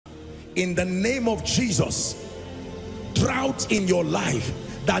in the name of Jesus. Drought in your life,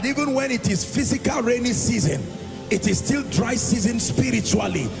 that even when it is physical rainy season, it is still dry season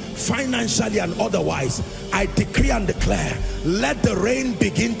spiritually, financially and otherwise. I decree and declare, let the rain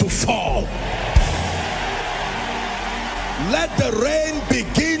begin to fall. Let the rain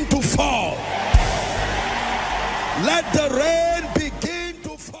begin to fall. Let the rain begin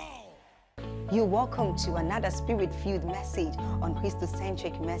to fall. You're welcome to another spirit-filled message on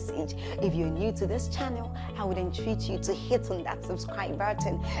Christocentric Message. If you're new to this channel, I would entreat you to hit on that subscribe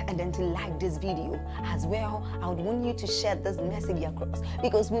button and then to like this video. As well, I would want you to share this message across,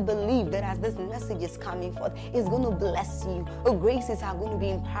 because we believe that as this message is coming forth, it's going to bless you. Graces are going to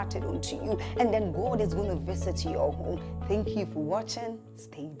be imparted unto you, and then God is going to visit your home. Thank you for watching.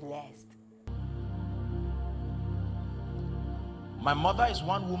 Stay blessed. My mother is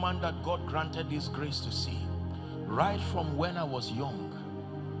one woman that God granted this grace to see. Right from when I was young,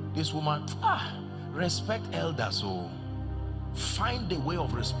 this woman, respect elders. Oh, find a way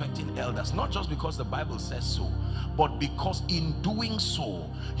of respecting elders, not just because the Bible says so, but because in doing so,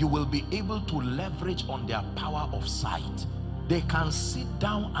 you will be able to leverage on their power of sight. They can sit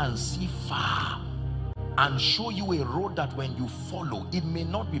down and see far and show you a road that when you follow, it may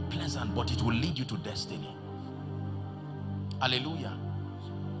not be pleasant, but it will lead you to destiny. Hallelujah.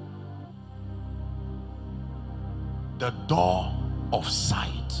 The door of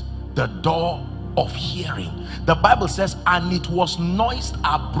sight, the door of hearing. The Bible says, and it was noised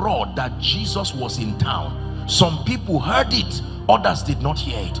abroad that Jesus was in town. Some people heard it, others did not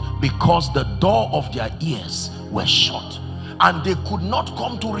hear it, because the door of their ears were shut and they could not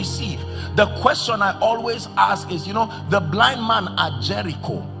come to receive. The question I always ask is, the blind man at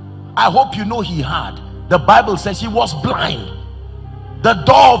Jericho, I hope you know he had. The Bible says he was blind. The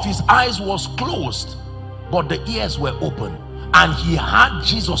door of his eyes was closed, but the ears were open. And he heard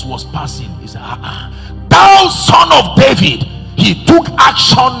Jesus was passing. He said, thou son of David. He took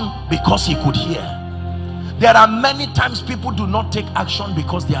action because he could hear. There are many times people do not take action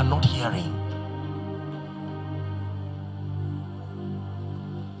because they are not hearing.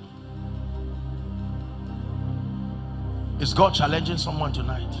 Is God challenging someone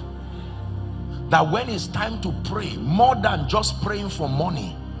tonight? That when it's time to pray, more than just praying for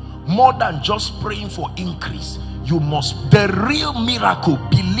money, more than just praying for increase, you must, the real miracle,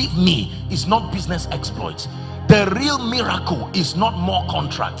 believe me, is not business exploits. The real miracle is not more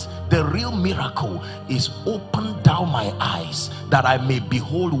contracts. The real miracle is open down my eyes that I may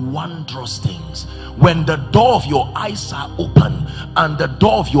behold wondrous things. When the door of your eyes are open and the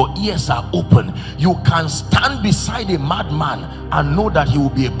door of your ears are open, you can stand beside a madman and know that he will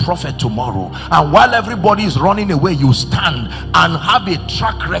be a prophet tomorrow. And while everybody is running away, you stand and have a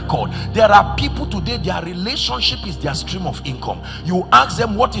track record. There are people today, their relationship is their stream of income. You ask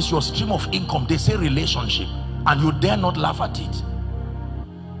them, what is your stream of income? They say relationship, and you dare not laugh at it,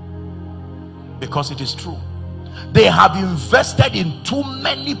 because it is true. They have invested in too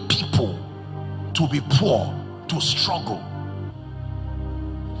many people to be poor, to struggle.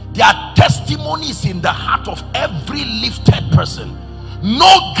 Their testimony is in the heart of every lifted person.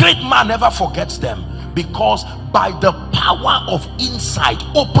 No great man ever forgets them, because by the power of insight,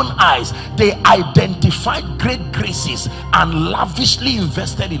 open eyes, they identified great graces and lavishly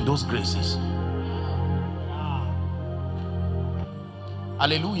invested in those graces.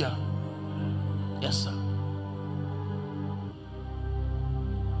 Hallelujah. Yes, sir.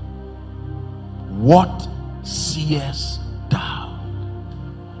 What seest thou?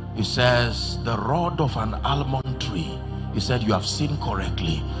 He says, the rod of an almond tree. He said, you have seen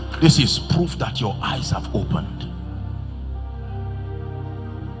correctly. This is proof that your eyes have opened.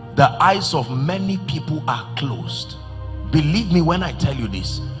 The eyes of many people are closed. Believe me when I tell you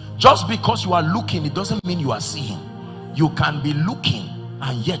this. Just because you are looking, it doesn't mean you are seeing. You can be looking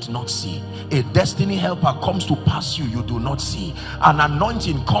and yet not see. A destiny helper comes to pass you, you do not see. An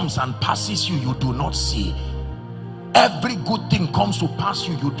anointing comes and passes you, you do not see. Every good thing comes to pass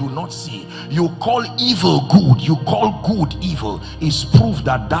you, you do not see. You call evil good, you call good evil. Is proof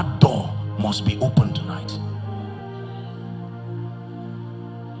that that door must be open tonight.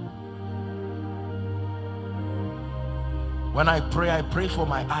 When I pray for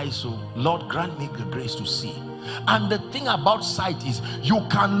my eyes. So Lord, grant me the grace to see. And the thing about sight is, you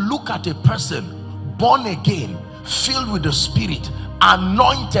can look at a person born again, filled with the Spirit,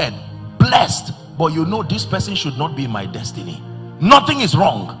 anointed, blessed, but you know this person should not be in my destiny. Nothing is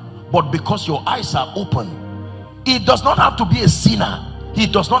wrong, but because your eyes are open, it does not have to be a sinner. He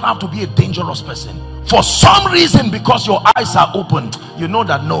does not have to be a dangerous person. For some reason, because your eyes are open, you know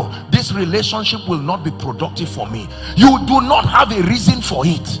that no, this relationship will not be productive for me. You do not have a reason for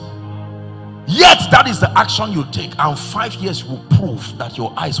it. Yet that is the action you take, and 5 years will prove that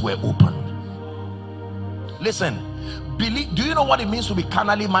your eyes were opened. Listen, do you know what it means to be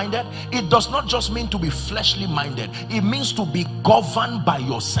carnally minded? It does not just mean to be fleshly minded. It means to be governed by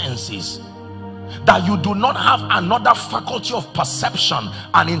your senses, that you do not have another faculty of perception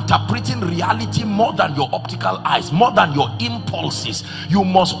and interpreting reality more than your optical eyes, more than your impulses. You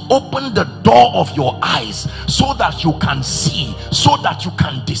must open the door of your eyes so that you can see, so that you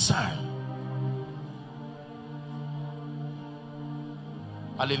can discern.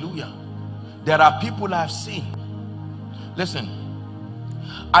 Hallelujah. There are people I've seen. Listen,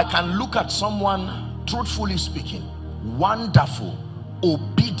 I can look at someone, truthfully speaking, wonderful,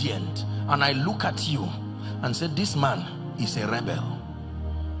 obedient, and I look at you and say, this man is a rebel.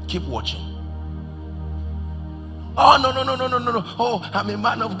 Keep watching. Oh, no. Oh, I'm a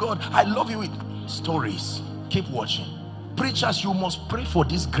man of God. I love you with stories. Keep watching. Preachers, you must pray for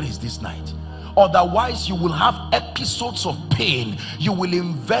this grace this night. Otherwise, you will have episodes of pain. You will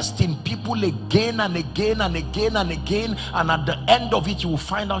invest in people again and again and again and again, and at the end of it, you will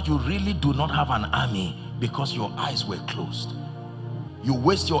find out you really do not have an army because your eyes were closed. You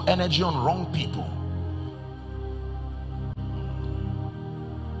waste your energy on wrong people.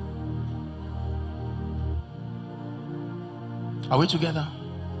 Are we together?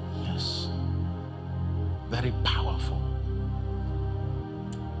 Yes. Very powerful.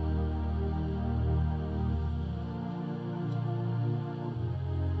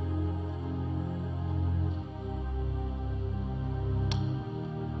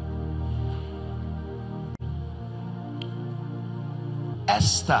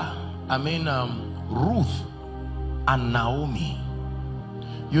 Ruth and Naomi.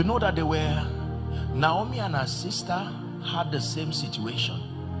 You know that Naomi and her sister had the same situation,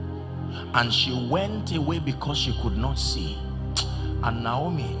 and she went away because she could not see. And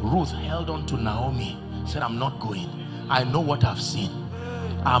Ruth held on to Naomi, said, I'm not going. I know what I've seen.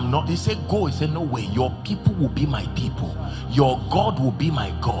 I'm not. He said, go. He said, no way. Your people will be my people. Your God will be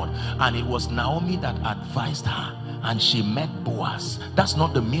my God. And it was Naomi that advised her, and she met Boaz. That's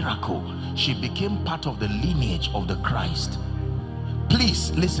not the miracle. She became part of the lineage of the Christ.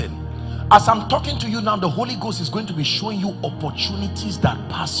 Please listen. As I'm talking to you now, the Holy Ghost is going to be showing you opportunities that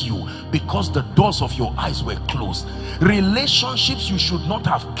pass you because the doors of your eyes were closed. Relationships you should not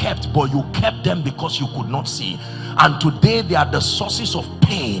have kept, but you kept them because you could not see. And today they are the sources of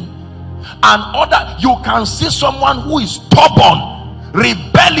pain. And you can see someone who is stubborn,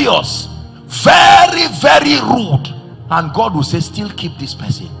 rebellious, very, very rude, and God will say, still keep this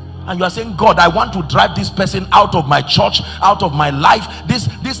person. And you are saying, God, I want to drive this person out of my church, out of my life.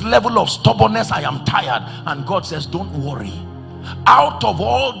 This level of stubbornness, I am tired. And God says, don't worry. Out of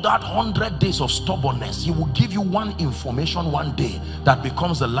all that 100 days of stubbornness, He will give you one information one day that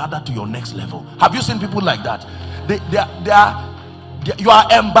becomes the ladder to your next level. Have you seen people like that? You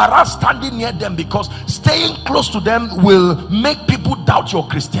are embarrassed standing near them because staying close to them will make people doubt your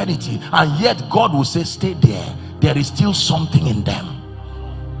Christianity, and yet God will say, stay there. There is still something in them.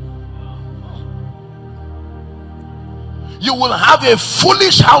 You will have a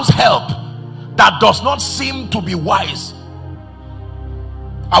foolish house help that does not seem to be wise.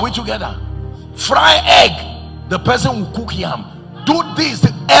 Are we together? Fry egg, the person will cook yam. Do this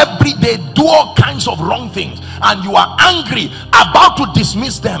every day, do all kinds of wrong things, and you are angry, about to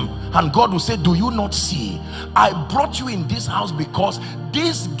dismiss them, and God will say, do you not see? I brought you in this house because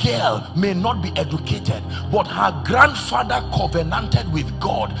this girl may not be educated, but her grandfather covenanted with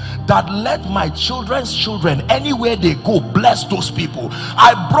God that let my children's children, anywhere they go, bless those people.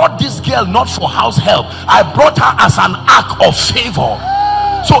 I brought this girl not for house help. I brought her as an act of favor.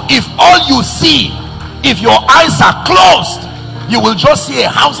 So if all you see, if your eyes are closed, you will just see a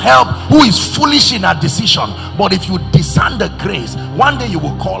house help who is foolish in her decision. But if you discern the grace, one day you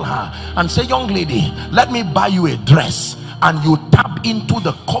will call her and say, young lady, let me buy you a dress, and you tap into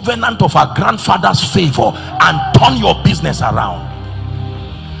the covenant of her grandfather's favor and turn your business around.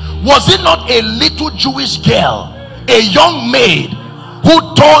 Was it not a little Jewish girl, a young maid,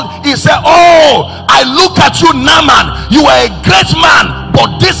 he said, oh, I look at you, Naaman, you are a great man,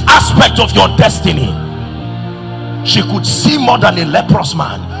 but this aspect of your destiny. She could see more than a leprous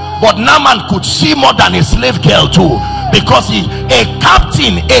man, but Naaman could see more than a slave girl too, because he a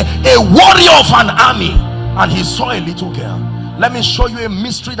captain, a warrior of an army, and he saw a little girl. Let me show you a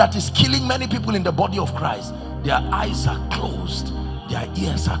mystery that is killing many people in the body of Christ. Their eyes are closed, their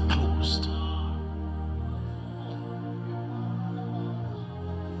ears are closed.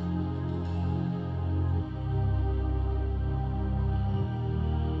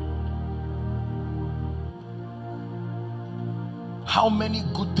 How many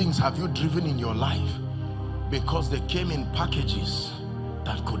good things have you driven in your life because they came in packages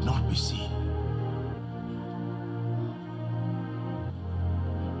that could not be seen?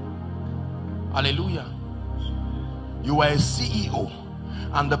 Hallelujah. You were a CEO,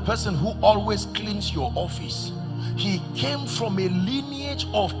 and the person who always cleans your office, he came from a lineage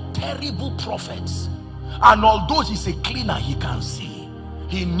of terrible prophets, and although he's a cleaner, he can see.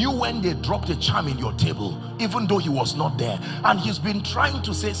 He knew when they dropped a charm in your table, even though he was not there. And he's been trying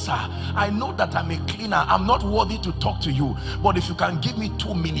to say, sir, I know that I'm a cleaner, I'm not worthy to talk to you, but if you can give me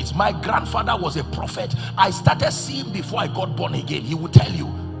 2 minutes. My grandfather was a prophet. I started seeing before I got born again. He would tell you.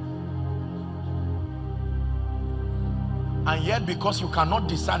 And yet, because you cannot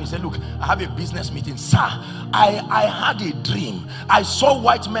discern, you say, look, I have a business meeting. Sir, I had a dream. I saw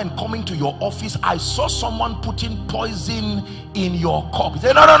white men coming to your office. I saw someone putting poison in your cup. He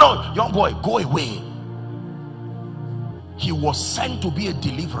said, no, no, no, young boy, go away. He was sent to be a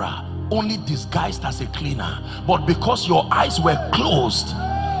deliverer, only disguised as a cleaner. But because your eyes were closed,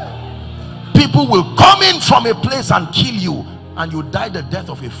 people will come in from a place and kill you, and you die the death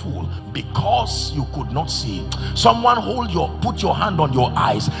of a fool because you could not see. Someone put your hand on your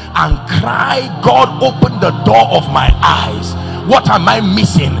eyes and cry, God, open the door of my eyes. What am I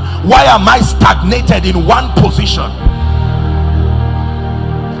missing? Why am I stagnated in one position?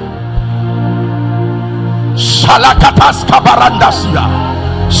 Shalakatas kabarandasia,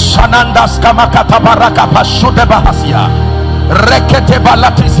 shanandas kamakata baraka pashude bahasia, rekete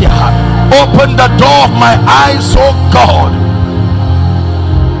balatisia. Open the door of my eyes, oh God.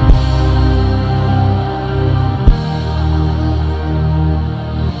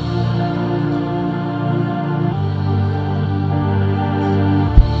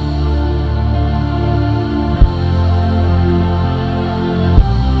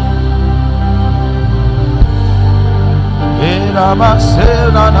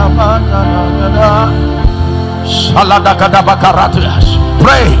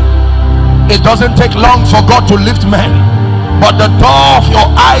 Pray. It doesn't take long for God to lift men, but the door of your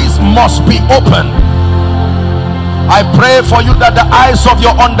eyes must be open. I pray for you that the eyes of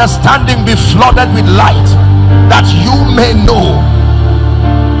your understanding be flooded with light, that you may know.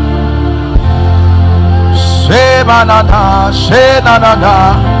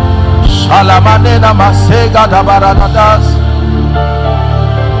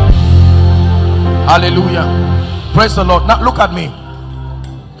 Hallelujah. Praise the Lord. Now look at me.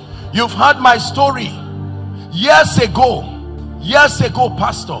 You've heard my story. Years ago,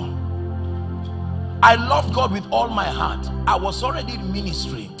 pastor, I loved God with all my heart. I was already in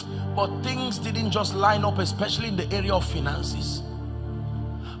ministry, but things didn't just line up, especially in the area of finances.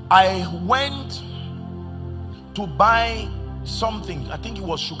 I went to buy something, I think it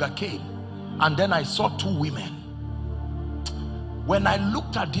was sugarcane, and then I saw 2 women. When I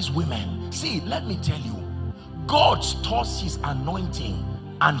looked at these women, see, let me tell you, God stores his anointing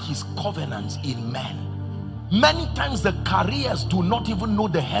and his covenants in men. Many times the carriers do not even know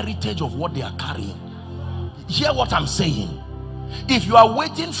the heritage of what they are carrying. Hear what I'm saying. If you are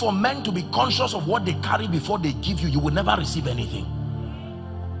waiting for men to be conscious of what they carry before they give you, you will never receive anything.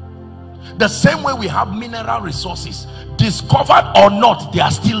 The same way we have mineral resources, discovered or not, they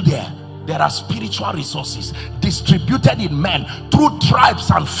are still there. There are spiritual resources distributed in men through tribes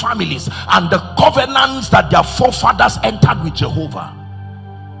and families, and the covenants that their forefathers entered with Jehovah.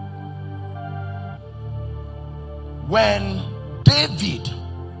 When David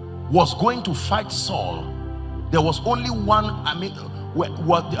was going to fight Saul, there was only one,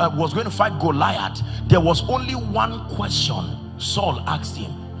 was going to fight Goliath. There was only one question Saul asked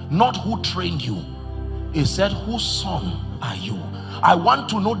him, not who trained you. He said, whose son are you? I want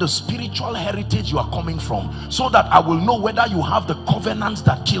to know the spiritual heritage you are coming from, so that I will know whether you have the covenants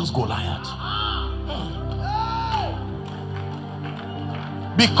that kills Goliath.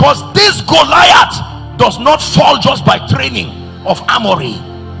 Because this Goliath does not fall just by training of armory.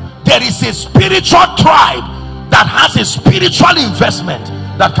 There is a spiritual tribe that has a spiritual investment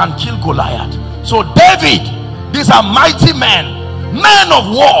that can kill Goliath. So David, these are mighty men, men of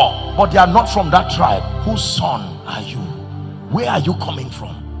war, but they are not from that tribe. Whose son are you? Where are you coming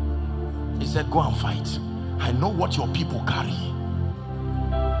from? He said, go and fight. I know what your people carry.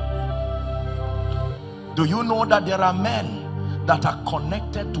 Do you know that there are men that are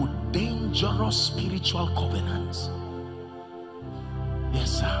connected to dangerous spiritual covenants?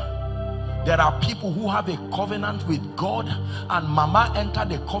 Yes, sir. There are people who have a covenant with God, and mama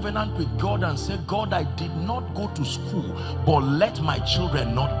entered a covenant with God and said, God, I did not go to school, but let my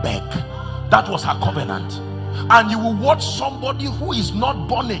children not beg. That was her covenant. And you will watch somebody who is not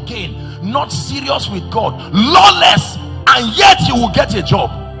born again, not serious with God, lawless, and yet he will get a job.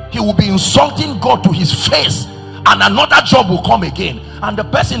 He will be insulting God to his face, and another job will come again, and the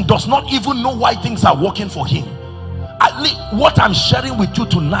person does not even know why things are working for him. At least what I'm sharing with you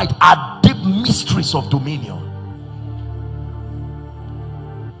tonight are deep mysteries of dominion.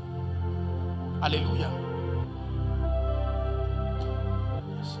 Hallelujah.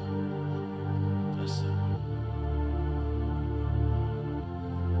 Yes, sir. Yes, sir.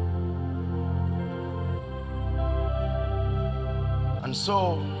 And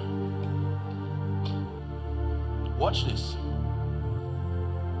so, watch this,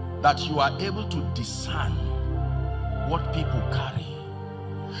 that you are able to discern what people carry.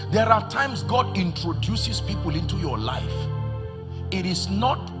 There are times God introduces people into your life. It is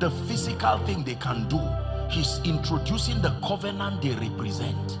not the physical thing they can do. He's introducing the covenant they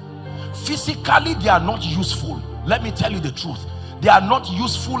represent. Physically, they are not useful. Let me tell you the truth. They are not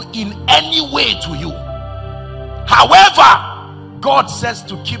useful in any way to you. However, God says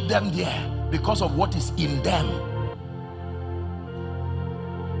to keep them there because of what is in them.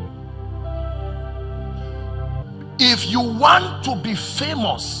 If you want to be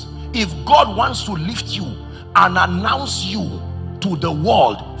famous, if God wants to lift you and announce you to the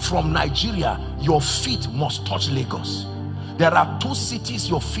world from Nigeria, your feet must touch Lagos. There are two cities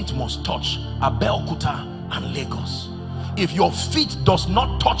your feet must touch, Abeokuta and Lagos. If your feet does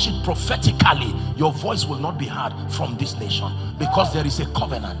not touch it prophetically, your voice will not be heard from this nation, because there is a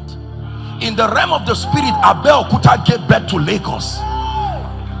covenant. In the realm of the spirit, Abeokuta gave birth to Lagos.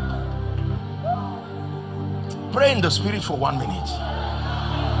 Pray in the spirit for 1 minute.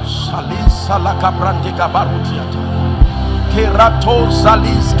 Kerato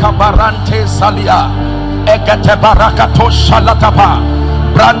salis kabarante salia egete barakato shalataba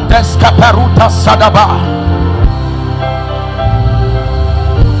brandes kaperuta sadaba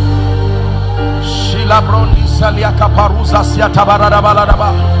shila brondi salia kaparuza siatabarada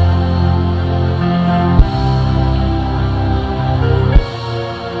baladaba.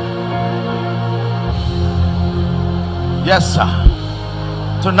 Yes, sir.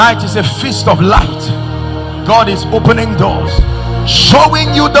 Tonight is a feast of light. God is opening doors,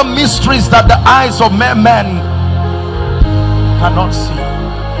 showing you the mysteries that the eyes of men cannot see.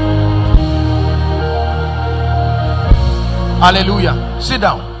 Hallelujah. Sit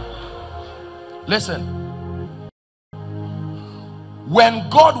down. Listen. When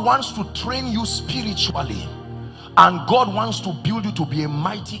God wants to train you spiritually and God wants to build you to be a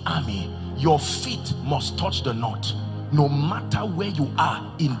mighty army, your feet must touch the north. No matter where you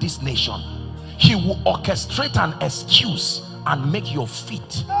are in this nation, he will orchestrate an excuse and make your feet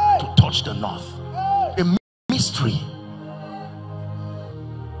to touch the north. A mystery.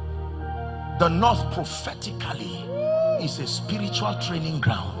 The north prophetically is a spiritual training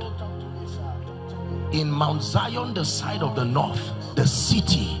ground. In Mount Zion, the side of the north, the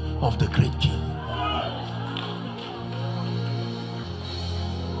city of the great king.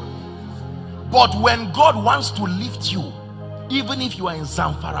 But when God wants to lift you, even if you are in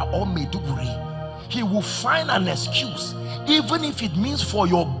Zamfara or Maiduguri, he will find an excuse, even if it means for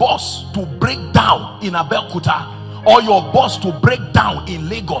your boss to break down in Abeokuta or your boss to break down in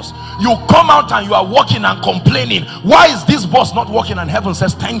Lagos. You come out and you are walking and complaining, why is this boss not working? And heaven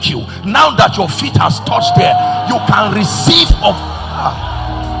says, thank you. Now that your feet has touched there, you can receive of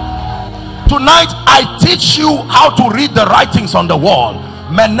tonight. I teach you how to read the writings on the wall.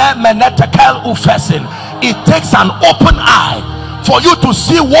 It takes an open eye for you to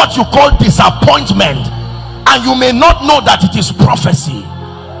see what you call disappointment, and you may not know that it is prophecy.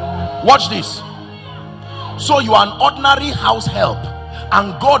 Watch this. So you are an ordinary house help,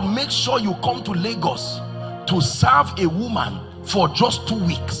 and God makes sure you come to Lagos to serve a woman for just 2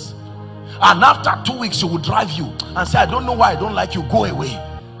 weeks, and after 2 weeks she will drive you and say, I don't know why I don't like you, go away.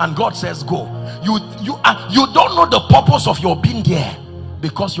 And God says go. You don't know the purpose of your being there,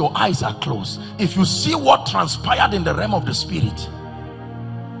 because your eyes are closed. If you see what transpired in the realm of the spirit,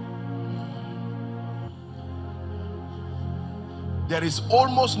 there is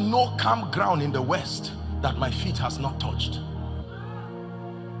almost no campground in the West that my feet has not touched.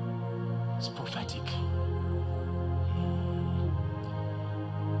 It's prophetic.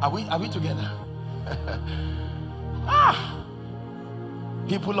 Are we together?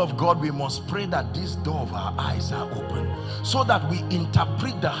 People of God, we must pray that this door of our eyes are open, so that we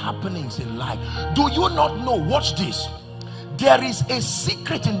interpret the happenings in life. Do you not know? Watch this. There is a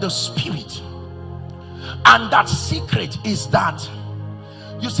secret in the spirit, and that secret is that,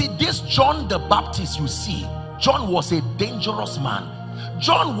 you see, this John the Baptist, you see, John was a dangerous man.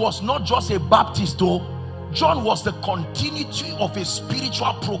 John was not just a Baptist though. John was the continuity of a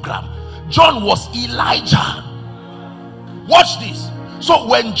spiritual program. John was Elijah. Watch this. So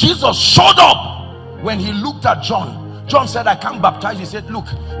when Jesus showed up, when he looked at John, John said, I can't baptize. He said, look,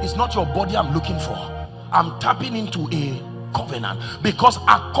 it's not your body I'm looking for. I'm tapping into a covenant, because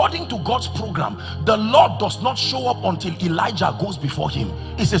according to God's program, the Lord does not show up until Elijah goes before him.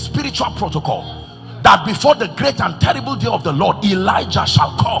 It's a spiritual protocol that before the great and terrible day of the Lord, Elijah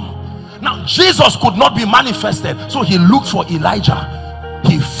shall come. Now Jesus could not be manifested, so he looked for Elijah.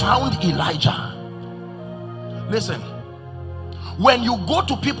 He found Elijah. Listen, when you go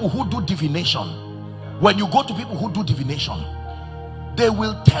to people who do divination, they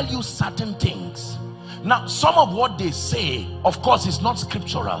will tell you certain things. Now, some of what they say, of course, is not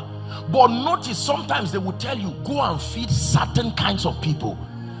scriptural, but notice sometimes they will tell you, go and feed certain kinds of people.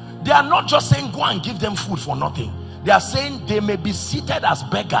 They are not just saying go and give them food for nothing. They are saying they may be seated as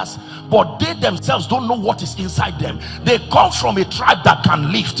beggars, but they themselves don't know what is inside them. They come from a tribe that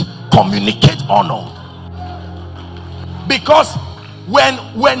can lift, communicate honor. Because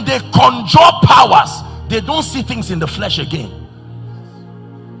when they conjure powers, they don't see things in the flesh again.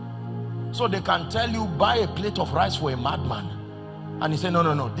 So they can tell you, buy a plate of rice for a madman, and he say, no,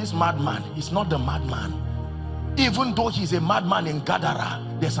 this madman is not the madman. Even though he's a madman in Gadara,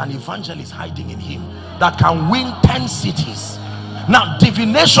 there's an evangelist hiding in him that can win 10 cities. Now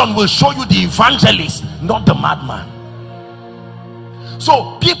divination will show you the evangelist, not the madman.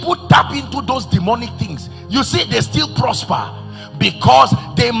 So people tap into those demonic things. You see, they still prosper because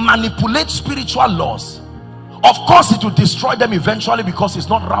they manipulate spiritual laws. Of course it will destroy them eventually, because it's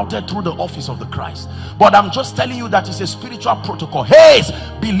not routed through the office of the Christ. But I'm just telling you that it's a spiritual protocol. Hey,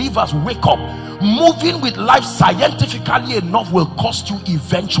 believers, wake up. Moving with life scientifically enough will cost you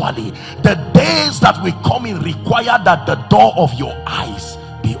eventually. The days that we come in require that the door of your eyes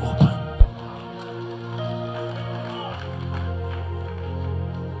be open.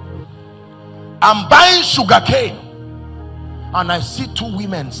 I'm buying sugarcane and I see two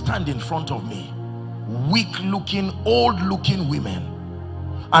women stand in front of me. Weak looking, old looking women,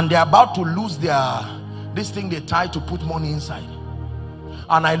 and they're about to lose this thing they tie to put money inside.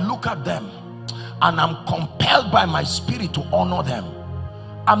 And I look at them and I'm compelled by my spirit to honor them.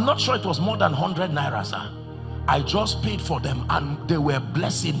 I'm not sure it was more than 100 naira, sir. I just paid for them and they were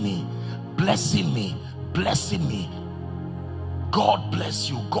blessing me, blessing me, blessing me. God bless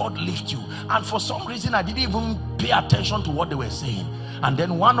you, God lift you. And for some reason I didn't even pay attention to what they were saying. And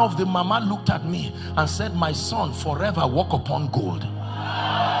then one of the mama looked at me and said, my son, forever walk upon gold.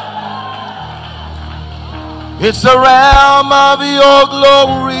 It's the realm of your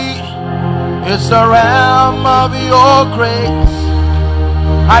glory, it's the realm of your grace.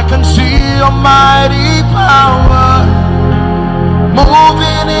 I can see your mighty power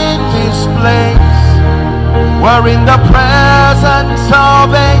moving in this place. We're in the presence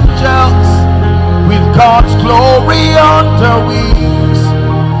of angels with God's glory on their wings,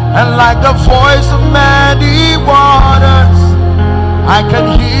 and like the voice of many waters, I can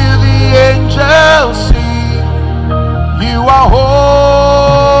hear the angels sing. You are holy,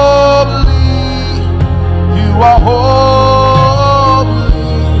 you are holy,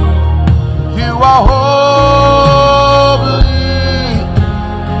 you are holy.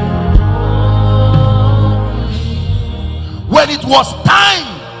 When it was time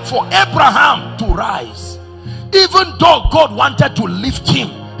for Abraham to rise, even though God wanted to lift him,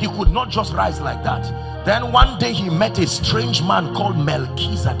 he could not just rise like that. Then one day he met a strange man called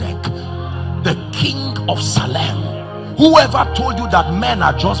Melchizedek, the king of Salem. Whoever told you that men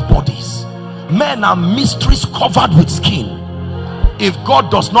are just bodies? Men are mysteries covered with skin. If God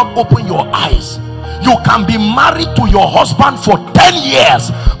does not open your eyes, you can be married to your husband for 10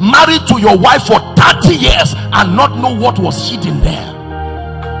 years, married to your wife for 30 years, and not know what was hidden there.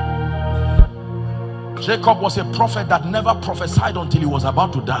 Jacob was a prophet that never prophesied until he was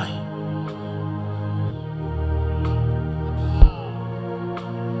about to die.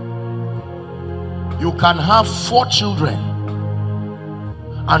 You can have 4 children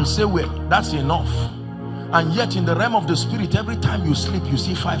and say, well, that's enough. And yet in the realm of the spirit, every time you sleep, you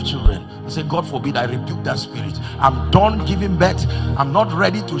see 5 children. You say, God forbid, I rebuke that spirit. I'm done giving birth. I'm not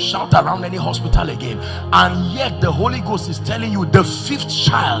ready to shout around any hospital again. And yet the Holy Ghost is telling you the 5th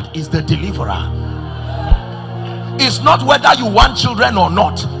child is the deliverer. It's not whether you want children or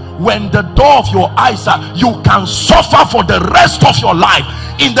not. When the door of your eyes are, you can suffer for the rest of your life.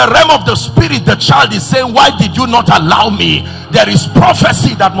 In the realm of the spirit, the child is saying, why did you not allow me? There is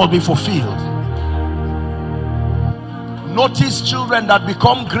prophecy that must be fulfilled. Notice children that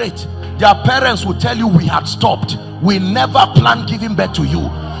become great, their parents will tell you, we had stopped, we never planned giving birth to you.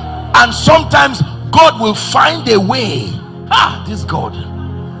 And sometimes God will find a way. This God.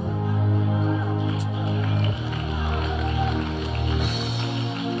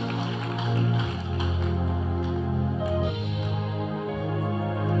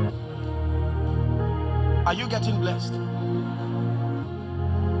 Are you getting blessed?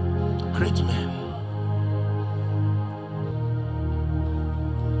 Great men.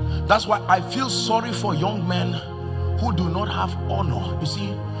 That's why I feel sorry for young men who do not have honor. You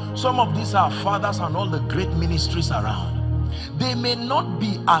see, some of these are fathers and all the great ministries around. They may not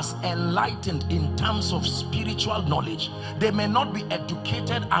be as enlightened in terms of spiritual knowledge. They may not be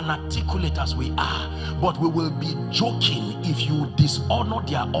educated and articulate as we are, but we will be joking if you dishonor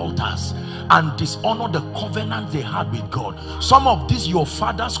their altars and dishonor the covenant they had with God. Some of these, your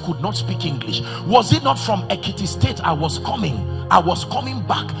fathers could not speak English. Was it not from Ekiti State I was coming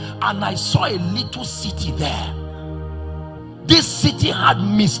back, and I saw a little city there. This city had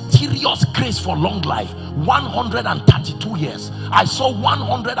mysterious grace for long life. 132 years. I saw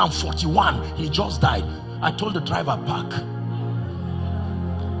 141. He just died. I told the driver, park.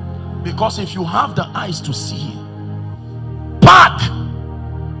 Because if you have the eyes to see, park.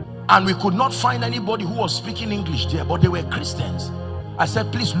 And we could not find anybody who was speaking English there, but they were Christians. I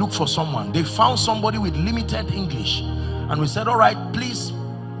said, please look for someone. They found somebody with limited English, and we said, all right, please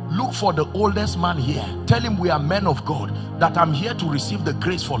look for the oldest man here. Tell him we are men of God, that I'm here to receive the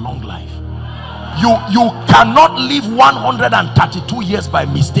grace for long life. You cannot live 132 years by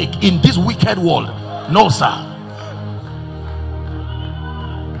mistake in this wicked world. No, sir.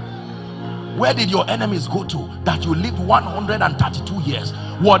 Where did your enemies go to that you lived 132 years?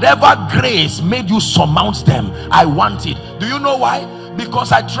 Whatever grace made you surmount them, I want it. Do you know why?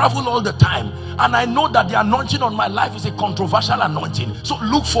 Because I travel all the time, and I know that the anointing on my life is a controversial anointing. So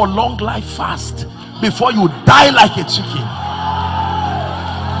look for long life fast before you die like a chicken.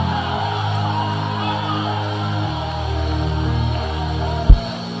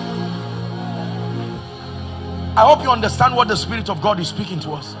 I hope you understand what the Spirit of God is speaking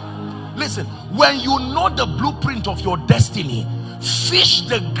to us. Listen, when you know the blueprint of your destiny, fish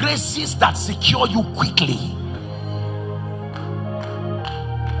the graces that secure you quickly.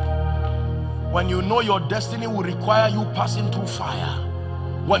 When you know your destiny will require you passing through fire,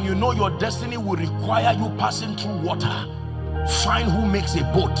 when you know your destiny will require you passing through water, find who makes a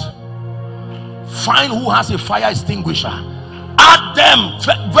boat, find who has a fire extinguisher, add them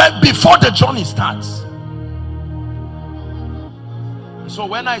before the journey starts. So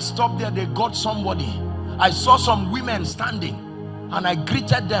when I stopped there, they got somebody. I saw some women standing, and I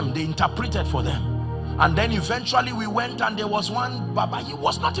greeted them. They interpreted for them. And then eventually we went, and there was one Baba. He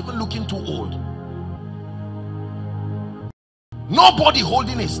was not even looking too old. Nobody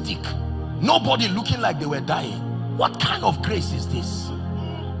holding a stick. Nobody looking like they were dying. What kind of grace is this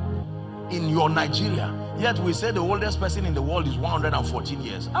in your Nigeria? Yet we say the oldest person in the world is 114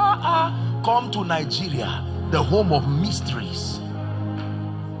 years. Come to Nigeria, the home of mysteries.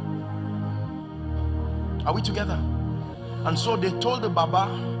 Are we together? And so they told the Baba,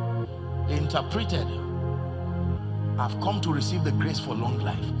 they interpreted, I've come to receive the grace for long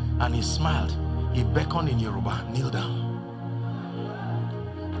life. And he smiled. He beckoned in Yoruba, kneel down.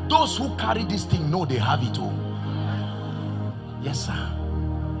 Those who carry this thing know they have it all. Yes, sir.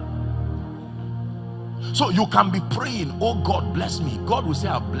 So you can be praying, oh God, bless me. God will say,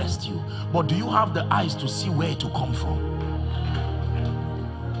 I've blessed you. But do you have the eyes to see where it will come from?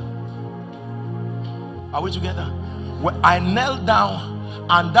 Are we together? When I knelt down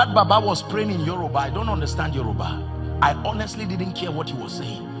and that Baba was praying in Yoruba, I don't understand Yoruba. I honestly didn't care what he was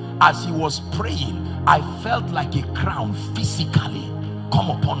saying. As he was praying, I felt like a crown physically come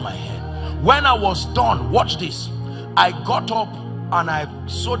upon my head. When I was done, watch this. I got up and I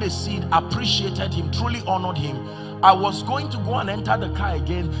sowed a seed, appreciated him, truly honored him. I was going to go and enter the car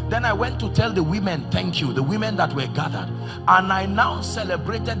again. Then I went to tell the women, thank you, the women that were gathered. And I now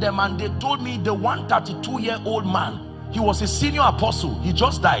celebrated them, and they told me the 132-year-old man, he was a senior apostle, he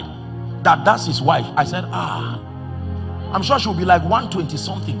just died, that's his wife. I said, I'm sure she'll be like 120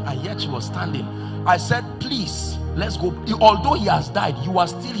 something, and yet she was standing. I said, please, let's go. Although he has died,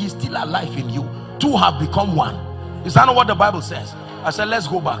 he's still alive in you. Two have become one. Is that not what the Bible says? I said, let's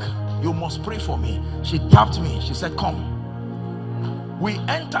go back. You must pray for me. She tapped me. She said, come. We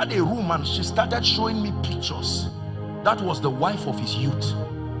entered a room and she started showing me pictures. That was the wife of his youth.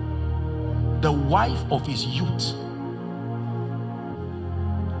 The wife of his youth.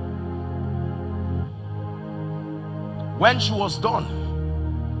 When she was done,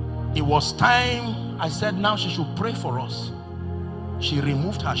 it was time. I said now she should pray for us. She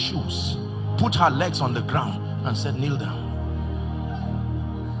removed her shoes, put her legs on the ground, and said, kneel down.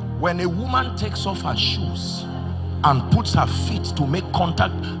 When a woman takes off her shoes and puts her feet to make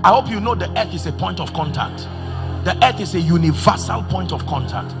contact, I hope you know the earth is a point of contact. The earth is a universal point of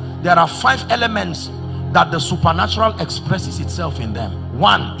contact. There are 5 elements that the supernatural expresses itself in them.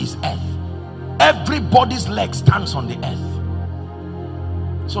 One is earth. Everybody's leg stands on the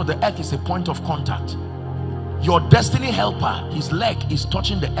earth. So the earth is a point of contact. Your destiny helper, his leg is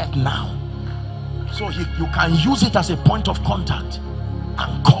touching the earth now. So you can use it as a point of contact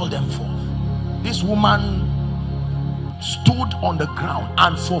and call them forth. This woman stood on the ground,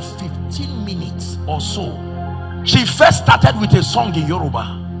 and for 15 minutes or so, she first started with a song in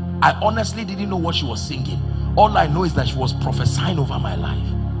Yoruba. I honestly didn't know what she was singing. All I know is that she was prophesying over my life.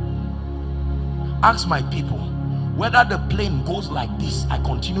 Ask my people, whether the plane goes like this, I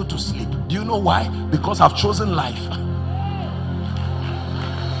continue to sleep. Do you know why? Because I've chosen life.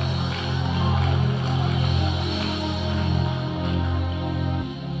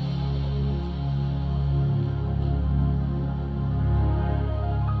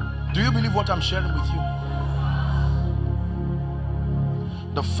 Do you believe what I'm sharing with you?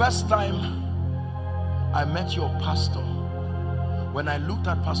 The first time I met your pastor, when I looked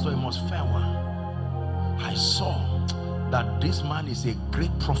at Pastor Amos Fairwa, I saw that this man is a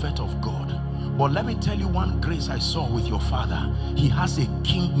great prophet of God. But let me tell you one grace I saw with your father. He has a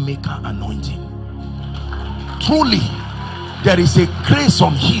kingmaker anointing. Truly, there is a grace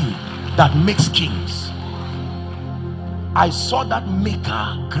on him that makes kings. I saw that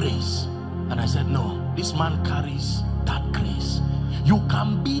maker grace, and I said, no, this man carries that grace. You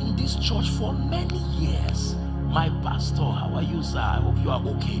can be in this church for many years. My pastor, how are you, sir? I hope you are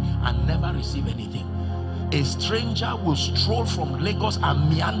okay, and never receive anything. A stranger will stroll from Lagos and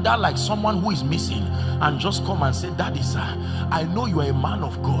meander like someone who is missing and just come and say, Daddy, sir, I know you are a man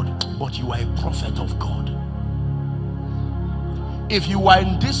of God, but you are a prophet of God. If you are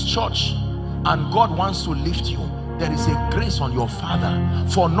in this church and God wants to lift you, there is a grace on your father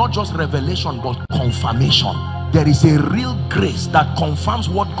for not just revelation but confirmation. There is a real grace that confirms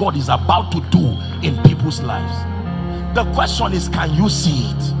what God is about to do in people's lives. The question is, can you see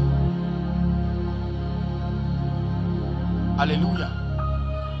it? Hallelujah.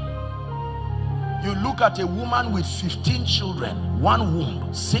 You look at a woman with 15 children, one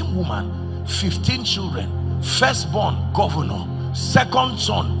womb, same woman, 15 children, firstborn governor, second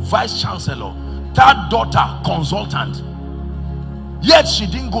son vice chancellor, third daughter consultant, yet she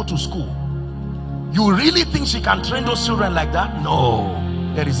didn't go to school. You really think she can train those children like that? No.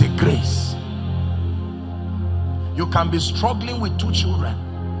 There is a grace. You can be struggling with 2 children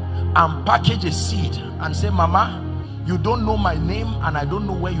and package a seed and say, Mama, you don't know my name and I don't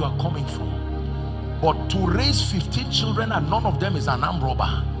know where you are coming from. But to raise 15 children and none of them is an armed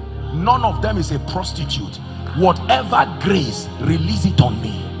robber, none of them is a prostitute, whatever grace, release it on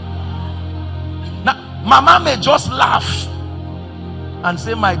me. Now, Mama may just laugh and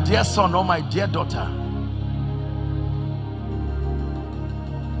say, my dear son or my dear daughter.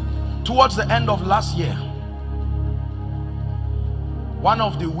 Towards the end of last year, one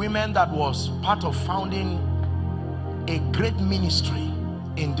of the women that was part of founding a great ministry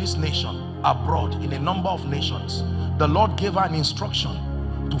in this nation, abroad, in a number of nations, the Lord gave her an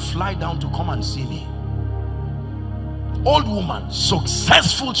instruction to fly down to come and see me. Old woman,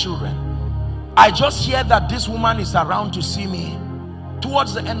 successful children. I just hear that this woman is around to see me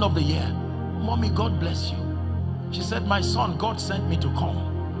towards the end of the year. Mommy, God bless you. She said, my son, God sent me to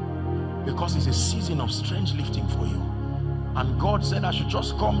come because it's a season of strange lifting for you. And God said I should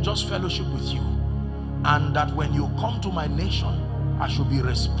just come, just fellowship with you. And that when you come to my nation, I should be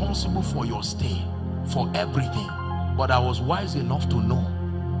responsible for your stay, for everything. But I was wise enough to know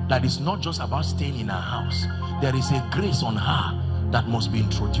that it's not just about staying in her house. There is a grace on her that must be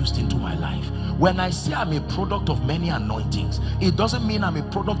introduced into my life. When I say I'm a product of many anointings, it doesn't mean I'm a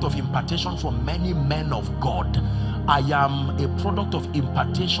product of impartation from many men of God. I am a product of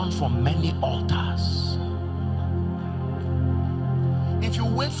impartation from many altars. If you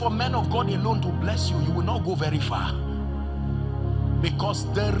wait for men of God alone to bless you, you will not go very far.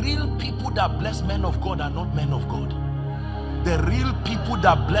 Because the real people that bless men of God are not men of God. The real people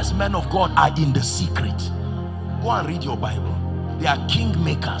that bless men of God are in the secret. Go and read your Bible. They are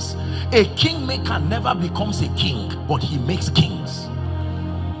kingmakers. A kingmaker never becomes a king, but he makes kings.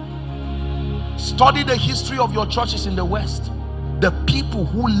 Study the history of your churches in the West. The people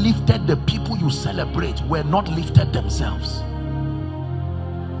who lifted the people you celebrate were not lifted themselves.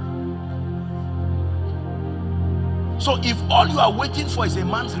 So if all you are waiting for is a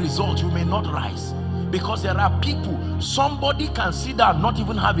man's result, you may not rise. Because there are people, somebody can sit down, not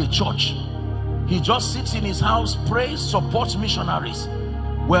even have a church. He just sits in his house, prays, supports missionaries.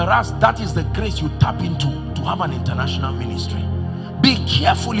 Whereas that is the grace you tap into to have an international ministry. Be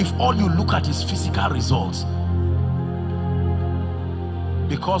careful if all you look at is physical results.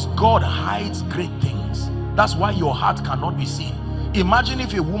 Because God hides great things. That's why your heart cannot be seen. Imagine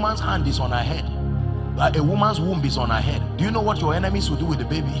if a woman's hand is on her head a woman's womb is on her head, do you know what your enemies will do with the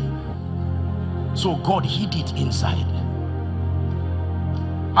baby? So God hid it inside.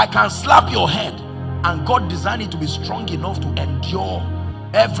 I can slap your head, and God designed it to be strong enough to endure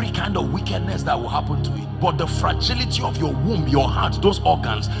every kind of wickedness that will happen to it. But the fragility of your womb, your heart, those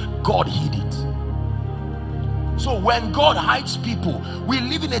organs, God hid it. So when God hides people, we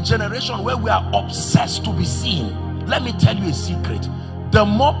live in a generation where we are obsessed to be seen. Let me tell you a secret. The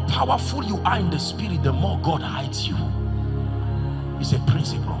more powerful you are in the spirit, the more God hides you. It's a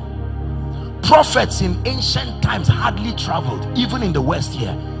principle. Prophets in ancient times hardly traveled. Even in the West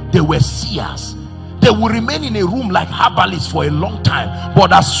here, they were seers. They will remain in a room like herbalists for a long time,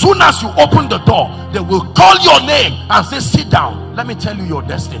 but as soon as you open the door, they will call your name and say, sit down, let me tell you your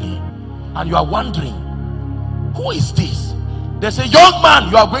destiny. And you are wondering, who is this? They say, young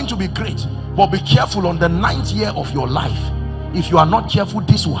man, you are going to be great, but be careful. On the 9th year of your life, if you are not careful,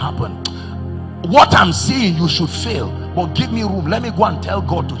 this will happen. What I'm saying, you should fail, but give me room, let me go and tell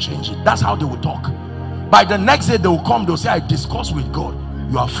God to change it. That's how they will talk. By the next day they will come, they'll say, I discussed with God.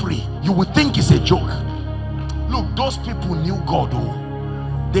 You are free. You would think it's a joke. Look, those people knew God.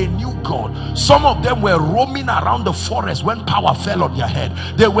 Oh, they knew God. Some of them were roaming around the forest when power fell on their head.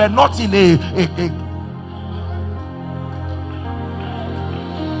 They were not in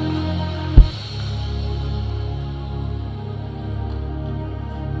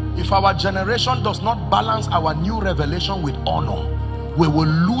If our generation does not balance our new revelation with honor, we will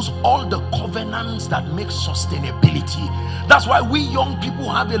lose all the covenants that make sustainability. That's why we young people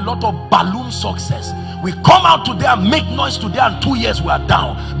have a lot of balloon success. We come out today and make noise today, and 2 years we are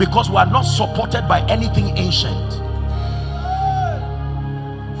down because we are not supported by anything ancient.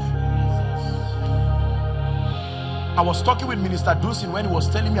 I was talking with Minister Dulcin when he was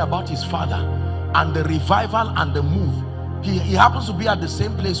telling me about his father and the revival and the move. He happens to be at the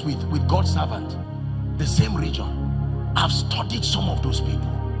same place with God's servant, the same region. I've studied some of those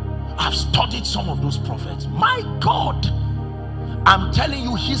people. I've studied some of those prophets. My God, I'm telling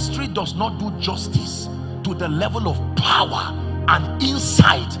you, history does not do justice to the level of power and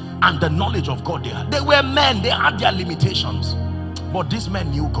insight and the knowledge of God they had. They were men, they had their limitations, but these men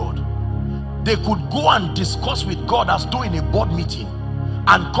knew God. They could go and discuss with God as though in a board meeting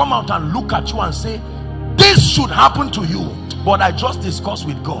and come out and look at you and say, this should happen to you, but I just discussed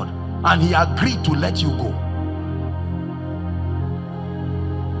with God and he agreed to let you go.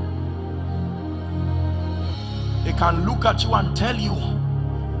 They can look at you and tell you,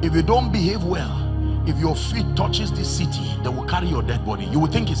 if you don't behave well, if your feet touches this city, they will carry your dead body. You will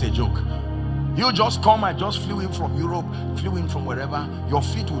think it's a joke. You just come, I just flew in from Europe, flew in from wherever, your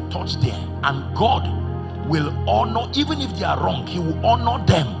feet will touch there, and God will honor, even if they are wrong, he will honor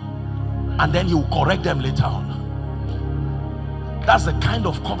them, and then he will correct them later on. That's the kind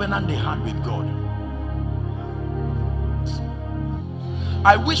of covenant they had with God.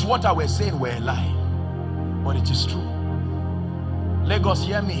 I wish what I was saying were a lie, but it is true. Lagos,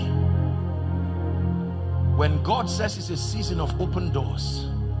 hear me. When God says it's a season of open doors,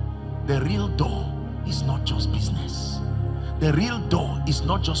 the real door is not just business. The real door is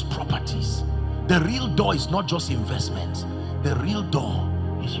not just properties. The real door is not just investments. The real door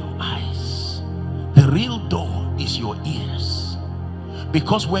is your eyes. The real door is your ears.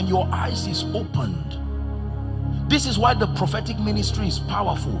 Because when your eyes is opened, this is why the prophetic ministry is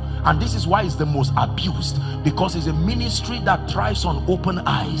powerful, and this is why it's the most abused, because it's a ministry that thrives on open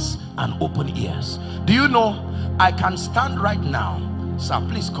eyes and open ears. Do you know, I can stand right now, sir,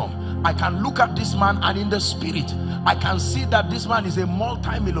 please come. I can look at this man, and in the spirit I can see that this man is a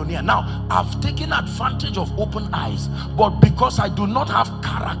multi-millionaire. Now I've taken advantage of open eyes, but because I do not have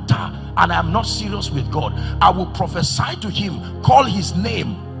character and I am not serious with God, I will prophesy to him, call his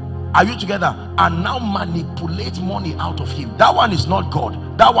name, are you together, and now manipulate money out of him. That one is not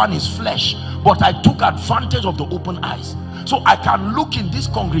God, that one is flesh, but I took advantage of the open eyes. So I can look in this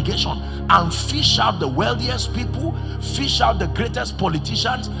congregation and fish out the wealthiest people, fish out the greatest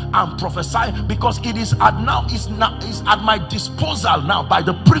politicians, and prophesy, because it is at my disposal now by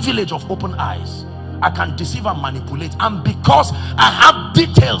the privilege of open eyes. I can deceive and manipulate, and because I have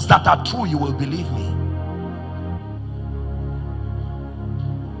details that are true, you will believe me.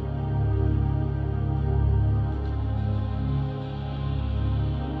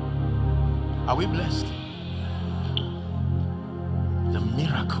 Are we blessed? The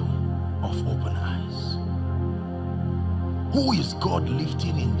miracle of open eyes. Who is God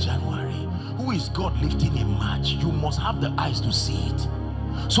lifting in January? Who is God lifting in March? You must have the eyes to see it,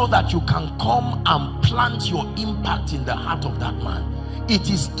 so that you can come and plant your impact in the heart of that man. It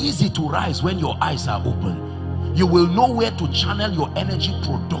is easy to rise when your eyes are open. You will know where to channel your energy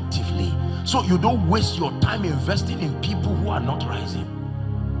productively. so you don't waste your time investing in people who are not rising.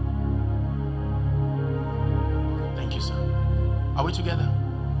 Thank you, sir. Are we together?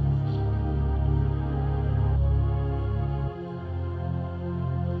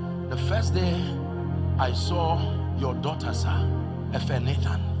 The first day I saw your daughter, sir, F.A.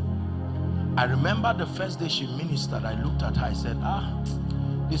 Nathan, I remember the first day she ministered, I looked at her, I said,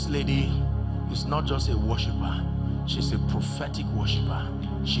 this lady is not just a worshiper, she's a prophetic worshiper.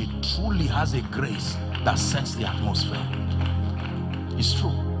 She truly has a grace that sets the atmosphere. It's true.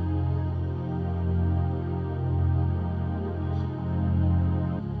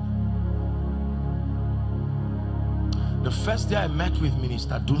 The first day I met with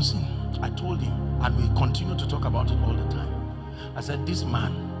Minister Dunsin, I told him, and we continue to talk about it all the time, I said, this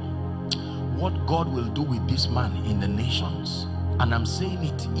man, what God will do with this man in the nations, and I'm saying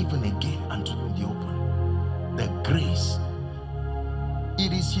it even again and to the open, the grace,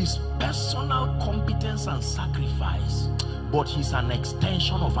 it is his personal competence and sacrifice, but he's an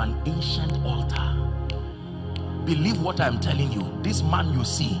extension of an ancient altar. Believe what I'm telling you. This man you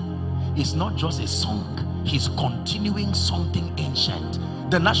see is not just a song, he's continuing something ancient.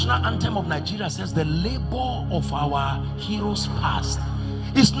 The national anthem of Nigeria says the labor of our heroes past.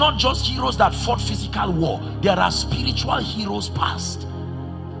 It's not just heroes that fought physical war. There are spiritual heroes past.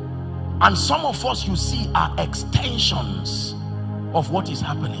 And some of us you see are extensions of what is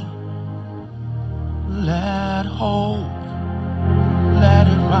happening. Let hope, let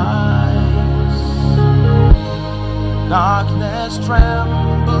it rise. Darkness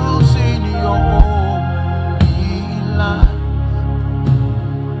trembles in your holy light.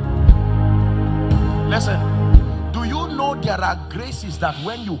 Listen, do you know there are graces that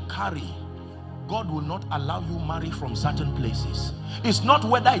when you carry, God will not allow you marry from certain places? It's not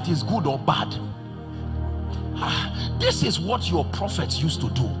whether it is good or bad. This is what your prophets used to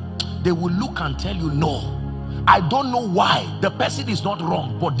do. They will look and tell you, no, I don't know why. The person is not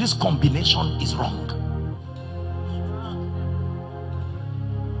wrong, but this combination is wrong.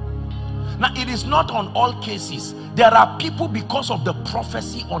 Now, it is not on all cases. There are people, because of the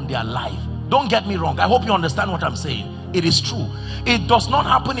prophecy on their life. Don't get me wrong. I hope you understand what I'm saying. It is true. It does not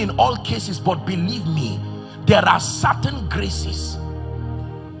happen in all cases, but believe me, there are certain graces.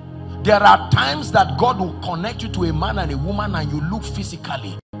 There are times that God will connect you to a man and a woman and you look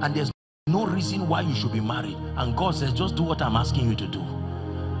physically and there's no reason why you should be married. And God says, just do what I'm asking you to do.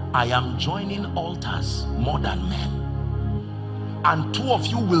 I am joining altars more than men. And two of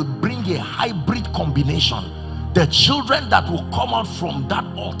you will bring a hybrid combination. The children that will come out from that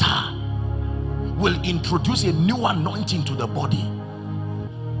altar will introduce a new anointing to the body.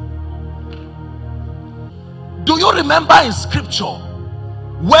 Do you remember in scripture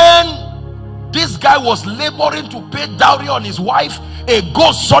when this guy was laboring to pay dowry on his wife, a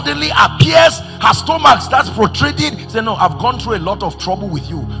ghost suddenly appears, her stomach starts protruding? He said, no, I've gone through a lot of trouble with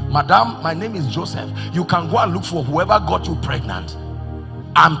you, madam. My name is Joseph. You can go and look for whoever got you pregnant.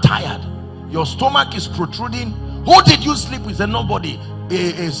 I'm tired. Your stomach is protruding. Who did you sleep with? He said, nobody.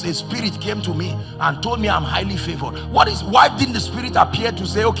 A spirit came to me and told me I'm highly favored. Why didn't the spirit appear to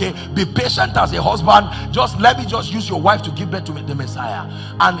say, okay, be patient as a husband, let me use your wife to give birth to the Messiah?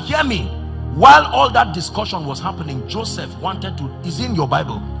 And hear me, while all that discussion was happening, Joseph wanted to, is in your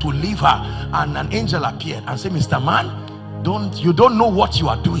Bible, to leave her, and an angel appeared and said, Mr. Man, you don't know what you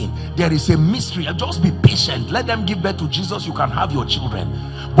are doing. There is a mystery. Just be patient. Let them give birth to Jesus. You can have your children.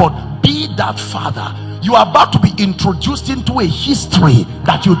 But be that father. You are about to be introduced into a history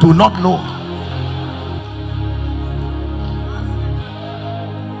that you do not know.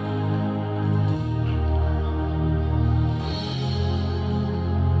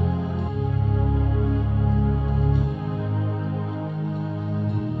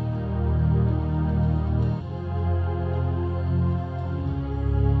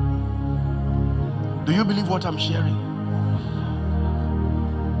 Do you believe what I'm sharing?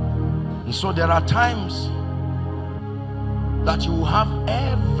 And so there are times that you will have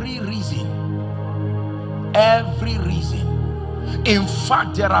every reason. In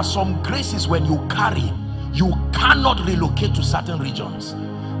fact, there are some graces when you carry, you cannot relocate to certain regions.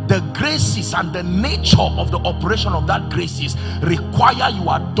 The graces and the nature of the operation of that graces require you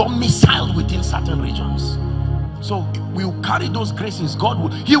are domiciled within certain regions. So we will carry those graces.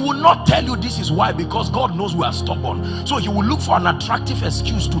 He will not tell you this is why, because God knows we are stubborn. So he will look for an attractive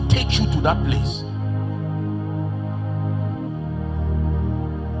excuse to take you to that place.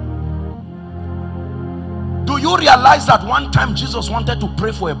 Do you realize that one time Jesus wanted to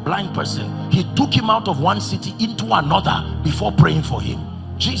pray for a blind person? He took him out of one city into another before praying for him.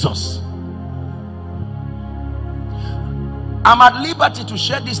 Jesus. I'm at liberty to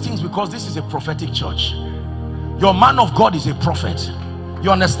share these things because this is a prophetic church. Your man of God is a prophet. You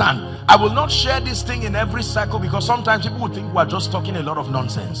understand? I will not share this thing in every cycle because sometimes people would think we're just talking a lot of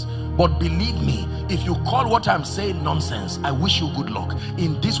nonsense. But believe me, if you call what I'm saying nonsense, I wish you good luck.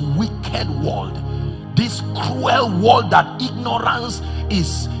 In this wicked world, this cruel world that ignorance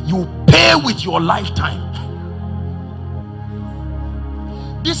is, you pay with your lifetime.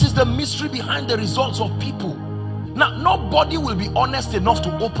 This is the mystery behind the results of people. Now, nobody will be honest enough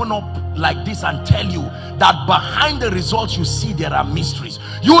to open up like this and tell you that behind the results you see there are mysteries.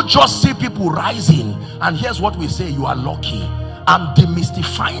 You just see people rising, and here's what we say: you are lucky. I'm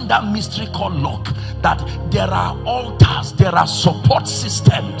demystifying that mystery called luck, that there are altars, there are support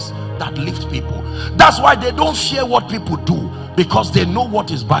systems that lift people. That's why they don't fear what people do, because they know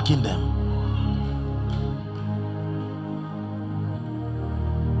what is backing them.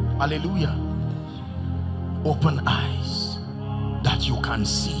 Hallelujah. Open eyes that you can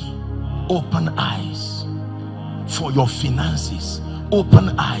see. Open eyes for your finances. Open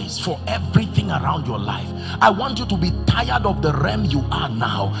eyes for everything around your life. I want you to be tired of the realm you are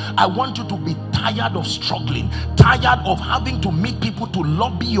now. I want you to be tired of struggling, tired of having to meet people to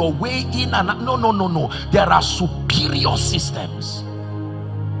lobby your way in. And no. There are superior systems.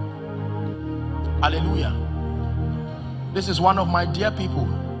 Hallelujah. This is one of my dear people.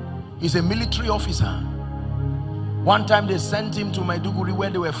 He's a military officer. One time they sent him to Maiduguri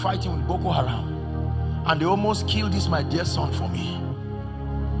where they were fighting with Boko Haram, and they almost killed this my dear son for me.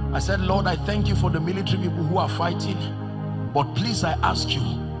 I said, Lord, I thank you for the military people who are fighting, but please, I ask you,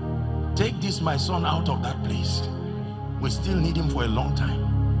 take this my son out of that place. We still need him for a long time.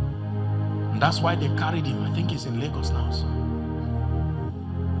 And that's why they carried him. I think he's in Lagos now. So.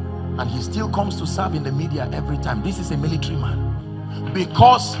 And he still comes to serve in the media every time. This is a military man.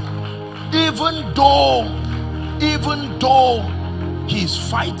 Because even though he's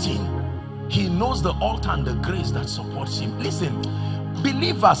fighting, he knows the altar and the grace that supports him. Listen,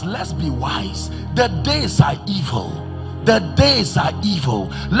 believers, let's be wise. The days are evil. The days are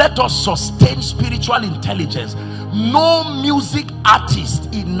evil. Let us sustain spiritual intelligence. No music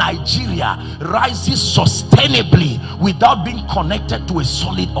artist in Nigeria rises sustainably without being connected to a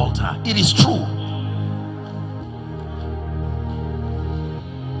solid altar. It is true.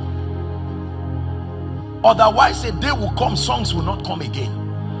 Otherwise, a day will come, songs will not come again.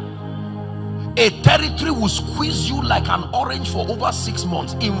 A territory will squeeze you like an orange for over 6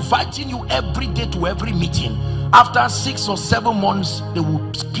 months, inviting you every day to every meeting. After 6 or 7 months, they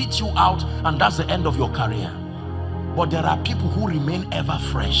will spit you out, and that's the end of your career. But there are people who remain ever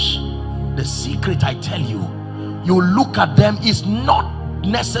fresh. The secret, I tell you, you look at them, is not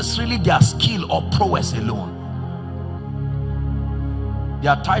necessarily their skill or prowess alone. They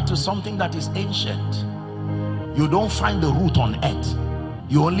are tied to something that is ancient. You don't find the root on earth,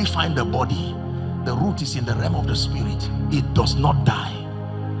 you only find the body. The root is in the realm of the spirit. It does not die.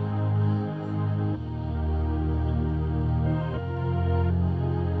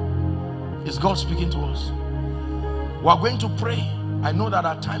 Is God speaking to us? We are going to pray. I know that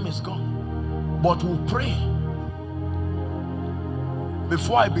our time is gone, but we'll pray.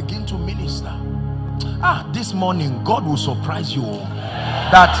 Before I begin to minister, this morning God will surprise you all.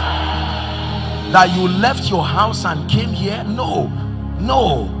 That you left your house and came here. No,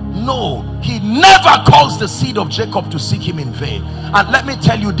 he never calls the seed of Jacob to seek him in vain. And let me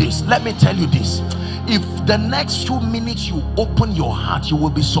tell you this, if the next 2 minutes you open your heart, you will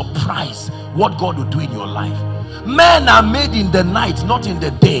be surprised what God will do in your life. Men are made in the night, not in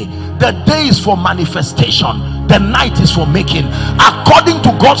the day. The day is for manifestation, the night is for making. According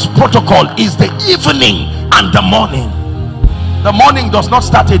to God's protocol is the evening and the morning. The morning does not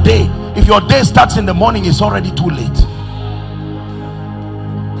start a day. If your day starts in the morning, it's already too late.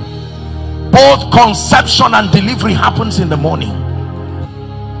 Both conception and delivery happens in the morning.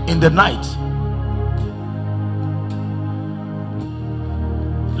 In the night,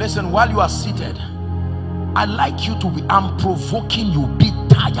 listen, while you are seated, I like you to be, I'm provoking you, be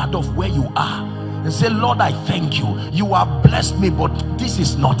tired of where you are and say, Lord, I thank you. You have blessed me, but this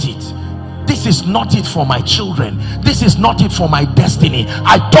is not it. This is not it for my children. This is not it for my destiny.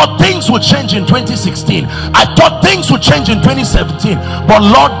 I thought things would change in 2016. I thought things would change in 2017. But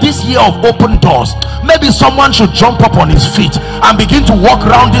Lord, this year of open doors, maybe someone should jump up on his feet and begin to walk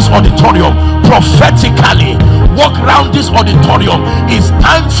around this auditorium prophetically. Walk around this auditorium. It's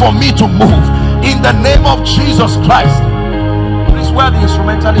time for me to move in the name of Jesus Christ. Please, where the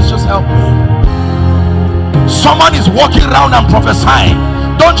instrumentalist, just help me. Someone is walking around and prophesying.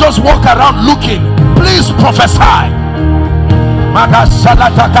 Don't just walk around looking. Please prophesy.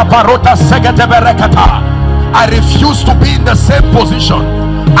 I refuse to be in the same position.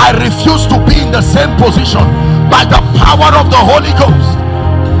 I refuse to be in the same position by the power of the Holy Ghost.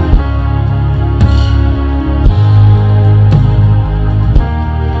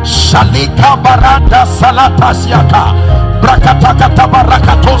 Shalika baranda salata siaka brakatakata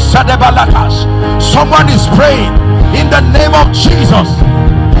barakato sadebalakas. Someone is praying in the name of Jesus.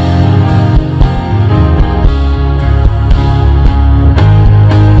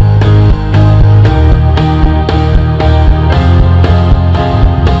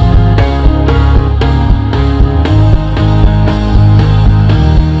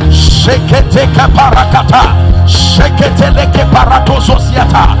 Sheketeka parakata, sheketeleke parato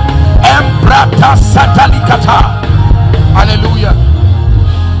sosiata, embrata satalikata. Hallelujah.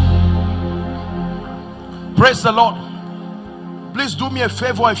 Praise the Lord. Please do me a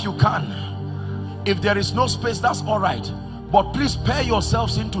favor if you can. If there is no space, that's all right, but please pair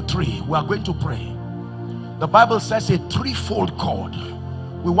yourselves into three. We are going to pray. The Bible says a threefold cord.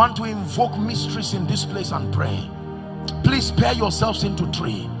 We want to invoke mysteries in this place and pray. Please pair yourselves into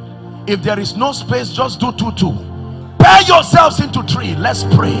three. If there is no space, just do 2-2. Pair yourselves into three. Let's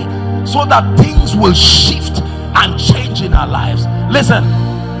pray so that things will shift and change in our lives. Listen,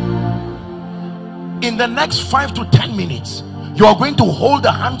 in the next 5 to 10 minutes, you are going to hold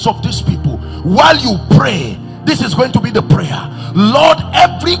the hands of these people while you pray. This is going to be the prayer. Lord,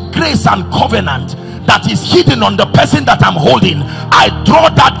 every grace and covenant that is hidden on the person that I'm holding, I draw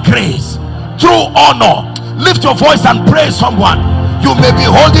that grace through honor. Lift your voice and pray. Someone, you may be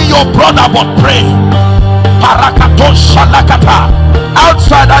holding your brother, but pray. Parakato shalakata.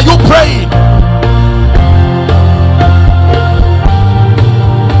 Outside, are you praying?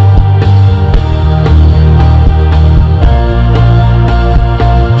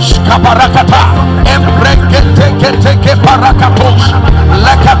 Shkabarakata. Embrekete parakatos.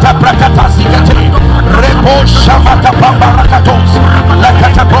 Lakata prakata zikete. Rebo shamata pambarakatos.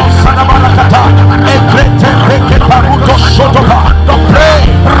 Lakata brosana barakata. Ekrete reke paruto sotoba. Pray.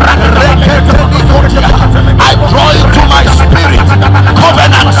 I draw into my spirit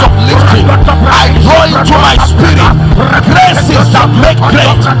covenants of lifting. I draw into my spirit graces that make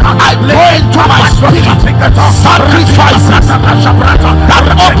great. I draw into my spirit sacrifices that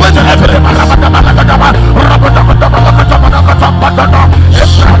open heaven.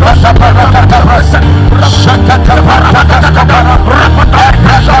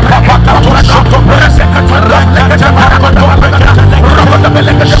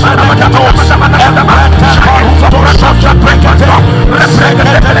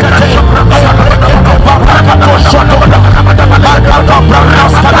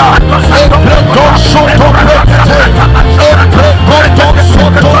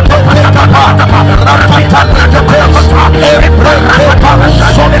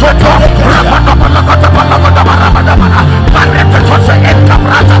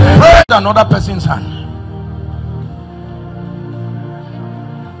 Another person's hand.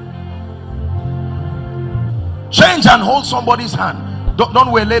 Change and hold somebody's hand.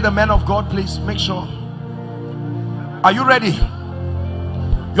 Don't waylay the man of God, please. Make sure. Are you ready?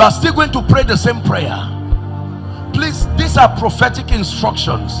 You are still going to pray the same prayer. Please, these are prophetic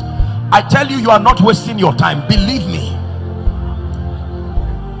instructions. I tell you, you are not wasting your time. Believe me.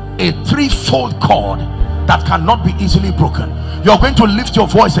 A threefold cord that cannot be easily broken. You're going to lift your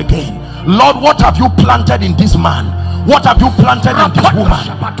voice again. Lord, what have you planted in this man? What have you planted in this woman?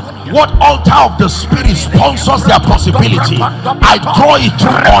 What altar of the spirit sponsors their possibility? I draw it to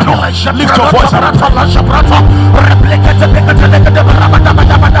honor. Lift your voice and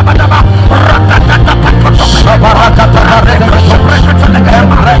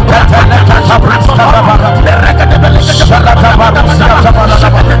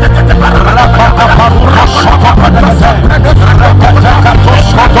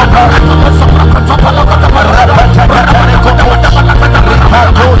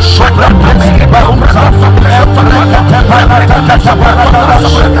Shut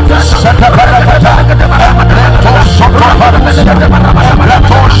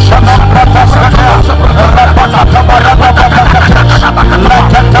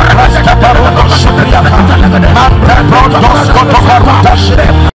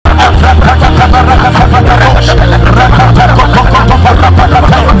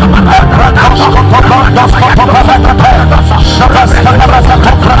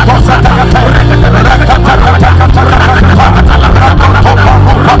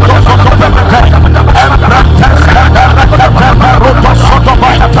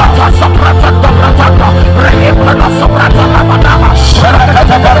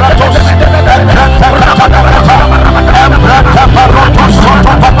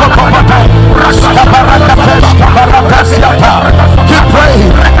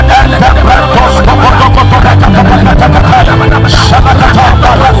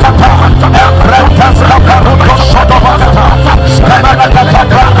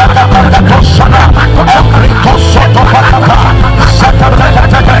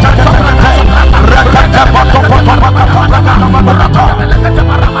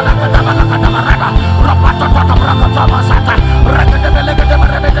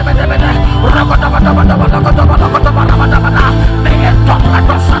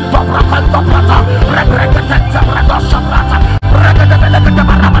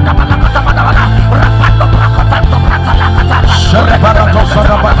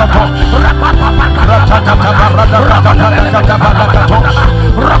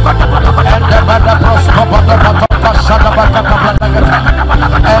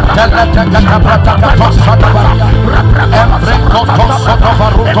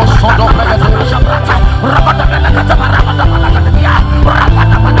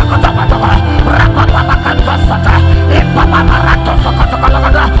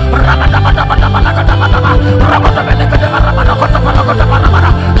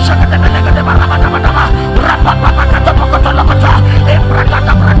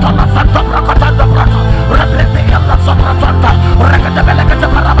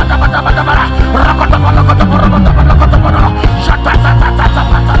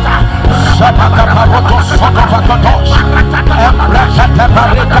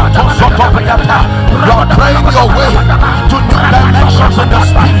are praying your way to new dimensions in the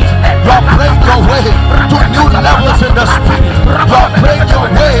spirit. You are praying your way to new levels in the spirit. You are praying your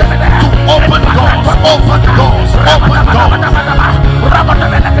way to open doors, open doors, open doors.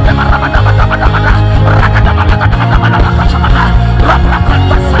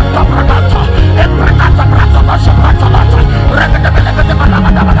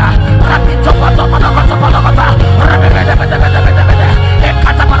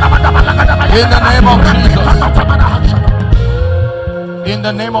 In the name of Jesus. In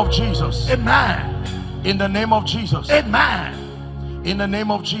the name of Jesus. Amen. In the name of Jesus. Amen. In the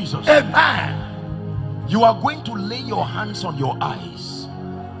name of Jesus. Amen. You are going to lay your hands on your eyes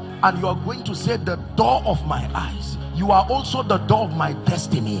and you are going to say, the door of my eyes, you are also the door of my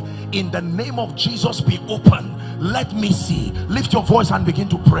destiny. In the name of Jesus, be open. Let me see. Lift your voice and begin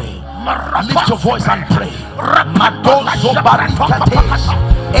to pray. Lift your voice and pray.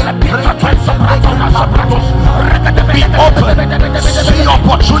 Be open. See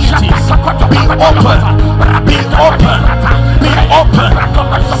opportunities. Be open. Be open. Be open.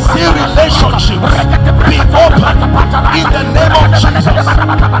 See relationships. Be open. In the name of Jesus.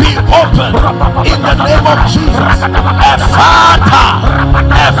 Be open. In the name of Jesus. Ephata.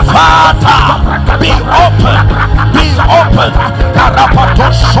 Ephata. Be open. Be open.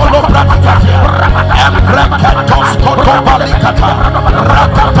 Karapatos solo pratikata. Embrekatos kotobalikata.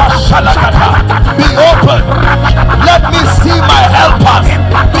 Rakata shalakata. Be open. Let me see my helpers.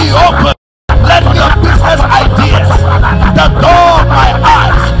 Be open. Let me have business ideas. The door of my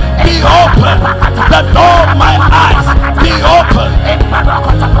eyes. Be open. The door of my eyes. Be open.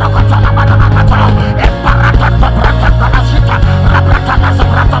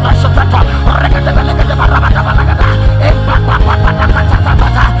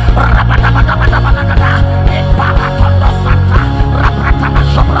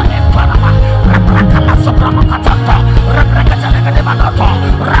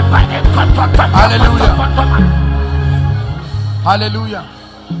 Hallelujah. Hallelujah.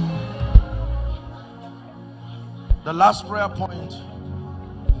 The last prayer point,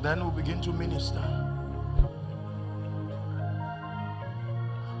 then we'll begin to minister.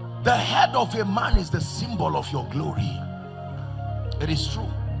 The head of a man is the symbol of your glory. It is true.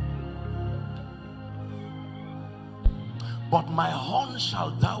 But my horn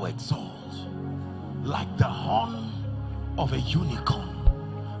shall thou exalt like the horn of a unicorn,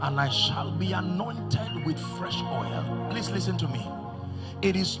 and I shall be anointed with fresh oil. Please listen to me.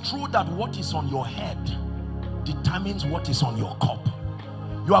 It is true that what is on your head determines what is on your cup.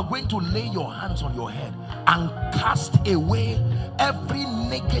 You are going to lay your hands on your head and cast away every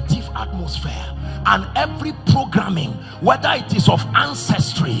negative atmosphere and every programming, whether it is of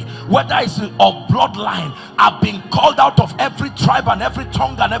ancestry, whether it's of bloodline. I've been called out of every tribe and every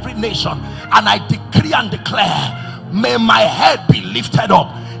tongue and every nation, and I decree and declare, may my head be lifted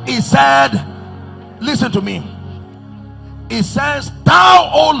up. He said, listen to me, he says, thou,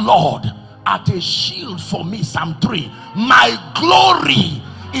 O Lord, art a shield for me. Psalm 3, my glory.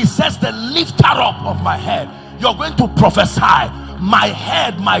 He says, the lifter up of my head. You're going to prophesy, my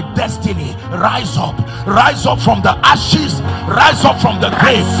head, my destiny, rise up from the ashes, rise up from the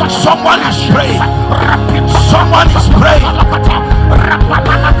grave. Someone is praying. Someone is praying.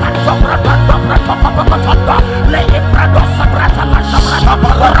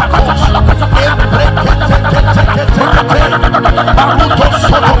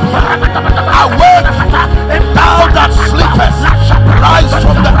 Awake, thou that sleepest, rise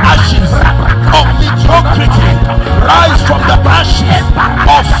from the ashes of mediocrity, rise from the ashes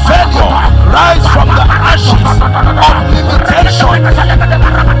of failure, rise from the ashes of limitation.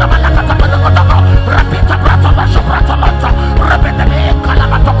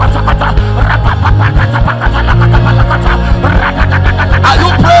 Are you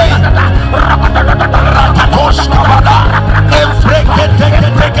praying?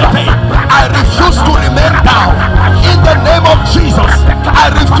 I refuse to remain down. In the name of Jesus, I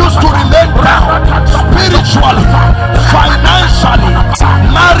refuse to remain down. Spiritually, financially,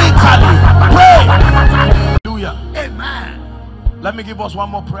 maritally. Pray. Hallelujah. Amen. Let me give us one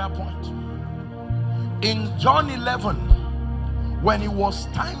more prayer point. In John 11, when it was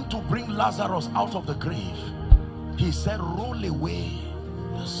time to bring Lazarus out of the grave, he said, roll away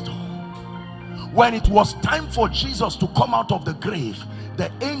the stone. When it was time for Jesus to come out of the grave, the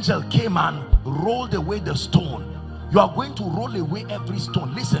angel came and rolled away the stone. You are going to roll away every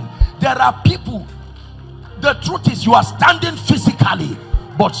stone. Listen, there are people, the truth is you are standing physically,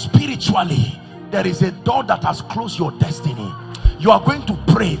 but spiritually there is a door that has closed your destiny. you are going to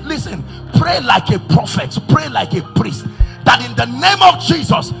pray. Listen, pray like a prophet, pray like a priest, that in the name of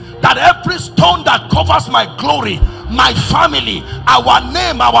Jesus, that every stone that covers my glory, my family, our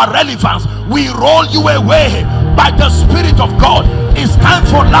name, our relevance, we roll you away by the Spirit of God. It's time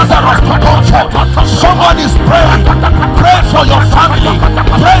for Lazarus to come forth. Someone is praying. Pray for your family,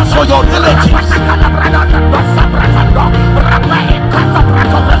 pray for your relatives.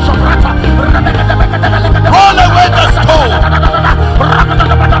 Roll away the stone.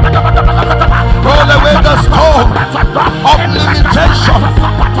 Roll away the stone of limitation.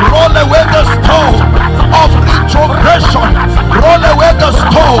 Roll away the stone of retrogression. Roll away the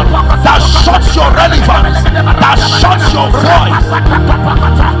stone that shuts your relevance, that shuts your voice.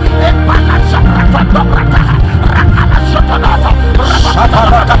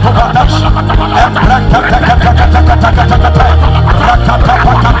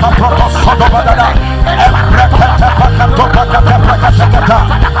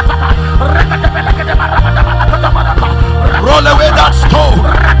 Roll away that stone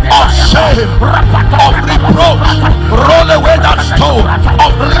of shame, of reproach. Roll away that stone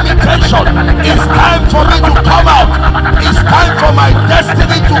of limitation. It's time for me to come out. It's time for my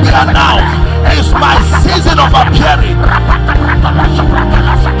destiny to be announced. It's my season of appearing.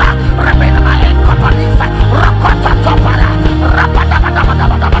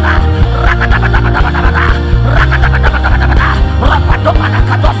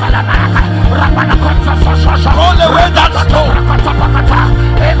 Roll away that stone.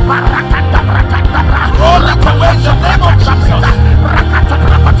 Roll it away in the name of Jesus.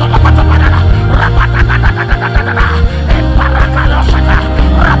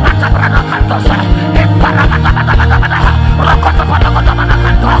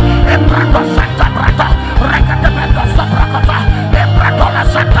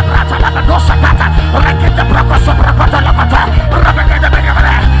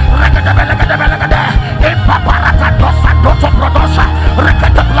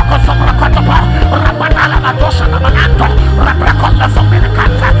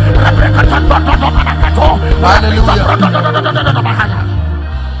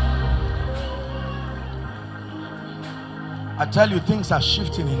 I tell you, things are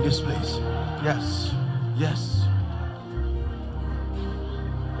shifting in this place. Yes, yes.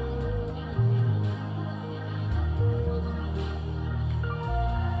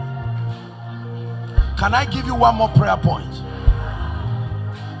 Can I give you one more prayer point?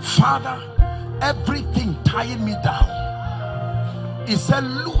 Father, everything tying me down, he said,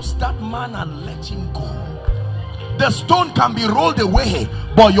 loose that man and let him go. The stone can be rolled away,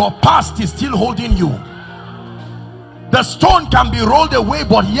 but your past is still holding you. The stone can be rolled away,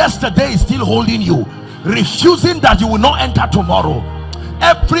 but yesterday is still holding you, refusing that you will not enter tomorrow.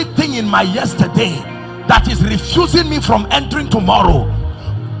 Everything in my yesterday that is refusing me from entering tomorrow,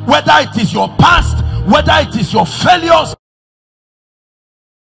 whether it is your past, whether it is your failures,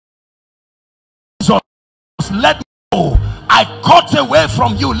 let me go. I cut away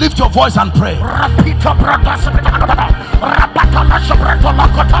from you. Lift your voice and pray.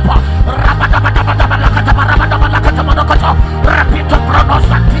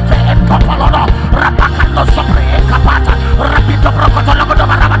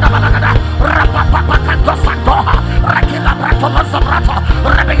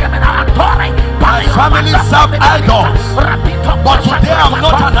 My family serve idols, but today I'm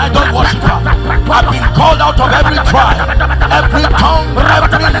not an idol worshiper. I've been called out of every tribe, every tongue,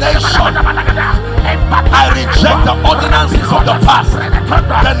 every nation. I reject the ordinances of the past,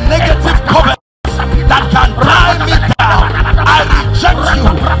 the negative covenants that can tie me down. I reject you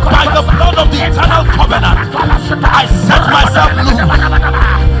by the blood of the eternal covenant. I set myself loose.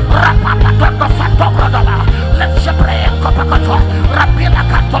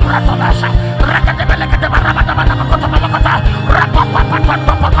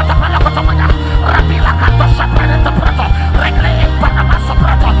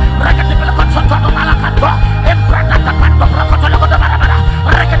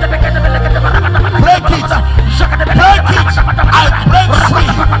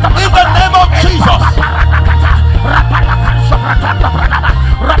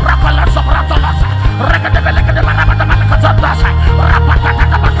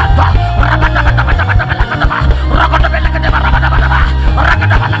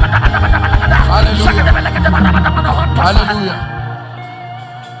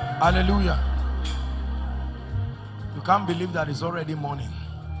 Hallelujah. You can't believe that it's already morning.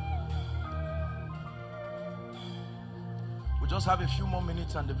 We just have a few more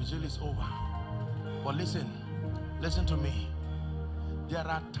minutes and the vigil is over. But listen to me. There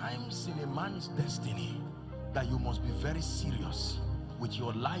are times in a man's destiny that you must be very serious with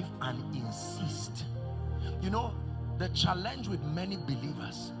your life and insist. You know, the challenge with many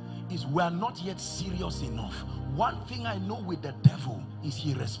believers is we are not yet serious enough. One thing I know with the devil is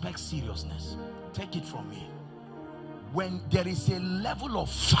he respects seriousness. Take it from me. When there is a level of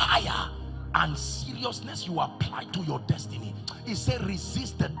fire and seriousness you apply to your destiny, he said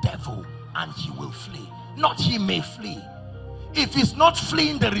resist the devil and he will flee. Not he may flee. If he's not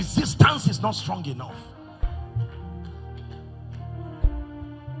fleeing, the resistance is not strong enough.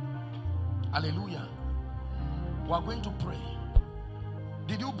 Hallelujah. We are going to pray.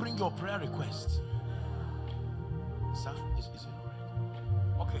 Did you bring your prayer request? Sir, is it all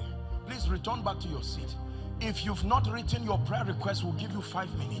right? Okay. Please return back to your seat. If you've not written your prayer request, we'll give you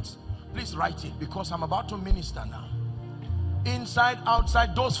 5 minutes. Please write it, because I'm about to minister now. Inside,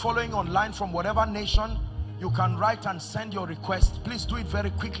 outside, those following online from whatever nation, you can write and send your request. Please do it very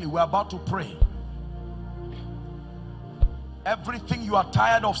quickly. We're about to pray. Everything you are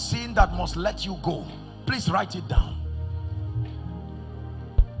tired of seeing that must let you go, please write it down.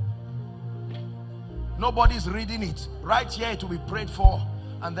 Nobody's reading it. Right here it will be prayed for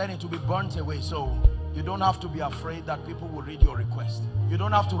and then it will be burnt away. So you don't have to be afraid that people will read your request. You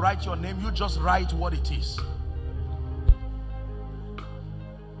don't have to write your name. You just write what it is.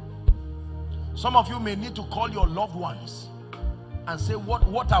 Some of you may need to call your loved ones and say,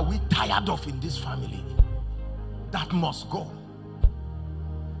 what are we tired of in this family? That must go.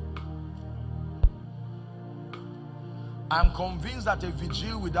 I'm convinced that a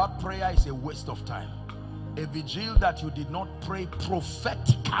vigil without prayer is a waste of time. A vigil that you did not pray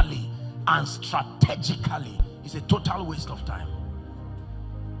prophetically and strategically is a total waste of time.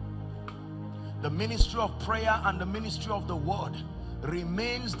 The ministry of prayer and the ministry of the word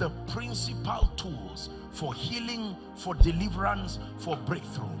remains the principal tools for healing, for deliverance, for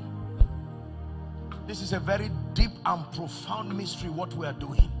breakthrough. This is a very deep and profound mystery what we are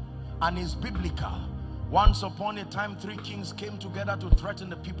doing, and is biblical. Once upon a time, 3 kings came together to threaten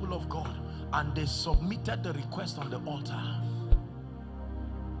the people of God, and they submitted the request on the altar.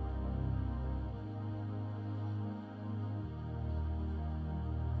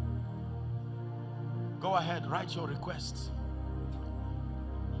 Go ahead, write your requests.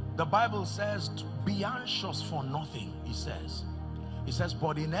 The Bible says, be anxious for nothing, it says,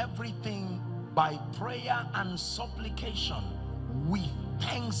 but in everything by prayer and supplication with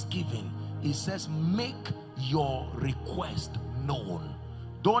thanksgiving, it says, make your request known.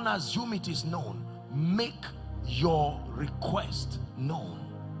 Don't assume it is known. Make your request known.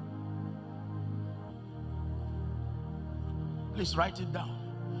 Please write it down.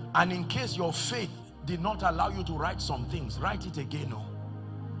 And in case your faith did not allow you to write some things, write it again. No.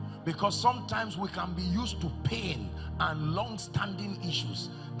 Because sometimes we can be used to pain and long-standing issues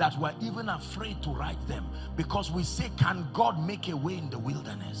that we're even afraid to write them, because we say, can God make a way in the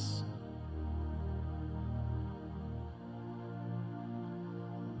wilderness?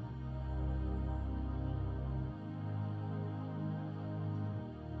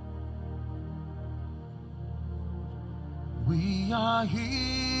 We are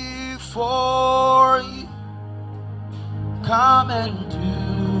here for you. Come and do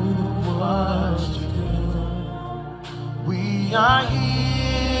what you do. We are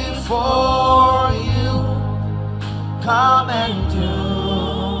here for you. Come and do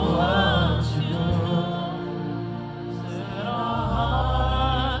what you do. Set our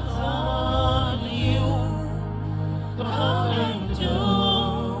hearts on you. Come and do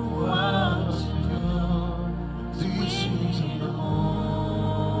what you do. This is the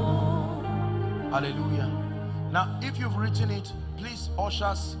home. Hallelujah. Now, if you've written it, please,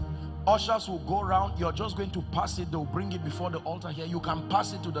 ushers will go around. You're just going to pass it. They'll bring it before the altar here. You can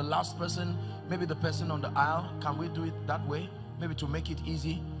pass it to the last person, maybe the person on the aisle. Can we do it that way? Maybe to make it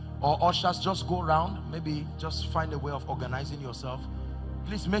easy. Or ushers, just go around. Maybe just find a way of organizing yourself.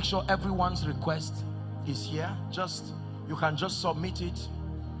 Please make sure everyone's request is here. You can just submit it.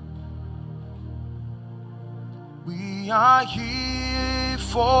 We are here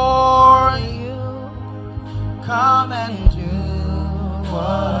for you. Come and do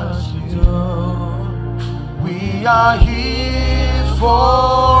what you do. We are here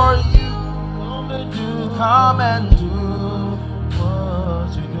for you. Come and do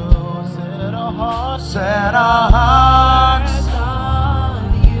what you do. Set our hearts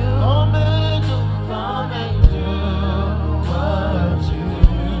on you. Come and do what you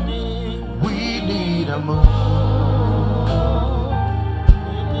do. We need a move.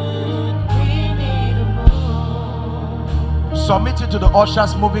 Submit it to the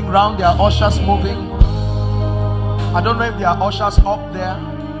ushers moving around. There are ushers moving. I don't know if there are ushers up there.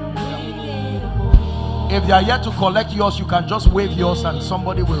 If they are yet to collect yours, you can just wave yours and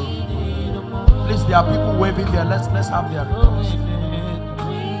somebody will. Please, there are people waving there. Let's have their request.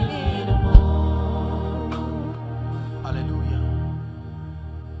 Hallelujah.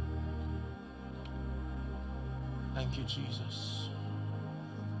 Thank you, Jesus.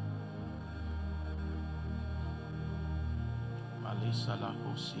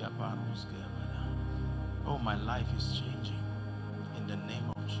 Oh, my life is changing in the name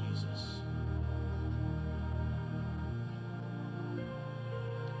of Jesus.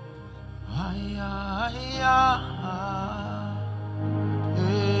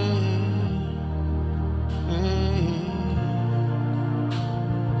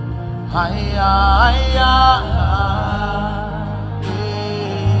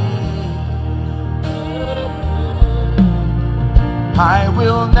 I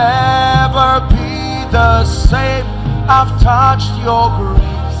will never be the same. I've touched your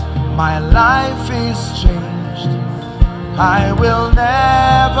grace. My life is changed. I will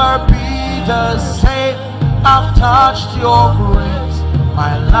never be the same. I've touched your grace.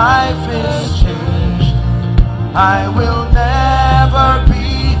 My life is changed. I will never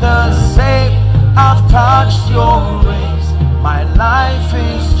be the same. I've touched your grace. My life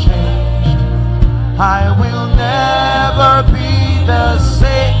is changed. I will never be the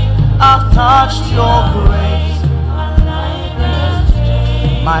same. I've touched your grace.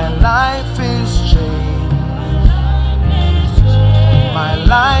 My life is changed. My life is changed. My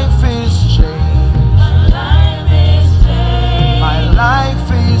life is changed. My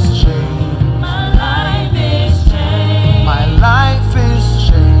life is changed. My life is changed. My life is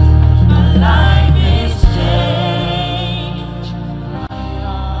changed.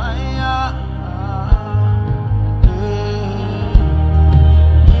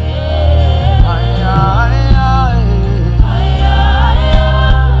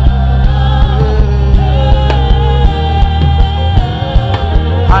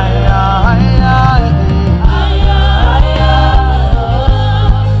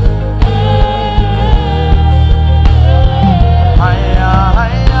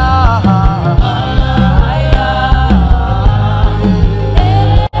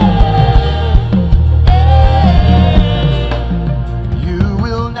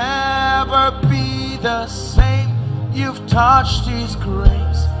 Touched His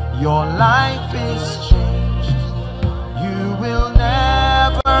grace, your life is changed. You will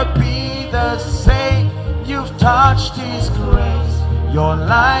never be the same. You've touched His grace, your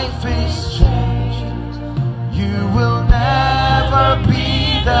life is changed. You will never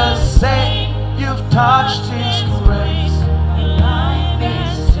be the same. You've touched His grace, your life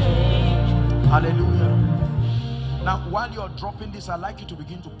is changed. Hallelujah. Now, while you're dropping this, I'd like you to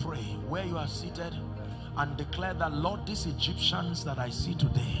begin to pray where you are seated and declare that, Lord, these Egyptians that I see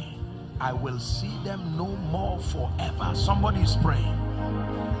today, I will see them no more forever. Somebody is praying.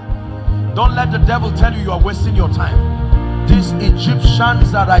 Don't let the devil tell you you are wasting your time. These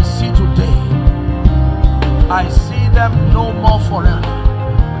Egyptians that I see today, I see them no more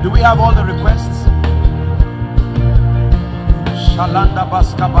forever. Do we have all the requests? Shalanda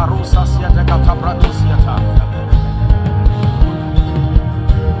baska barusa siete katabrato sieta.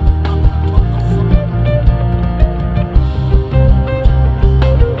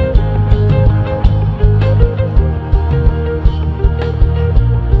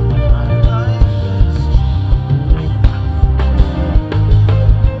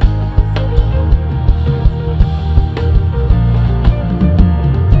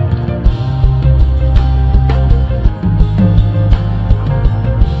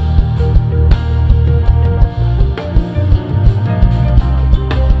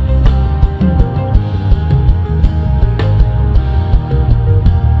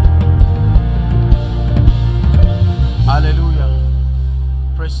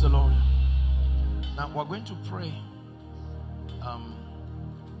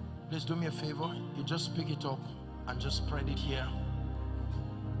 Please do me a favor. You just pick it up and just spread it here.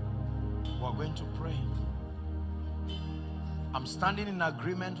 We're going to pray. I'm standing in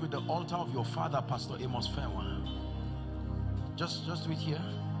agreement with the altar of your father, Pastor Amos Fairwan. Just do it here.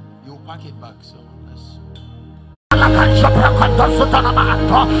 You'll pack it back. So let's. Rapadosa,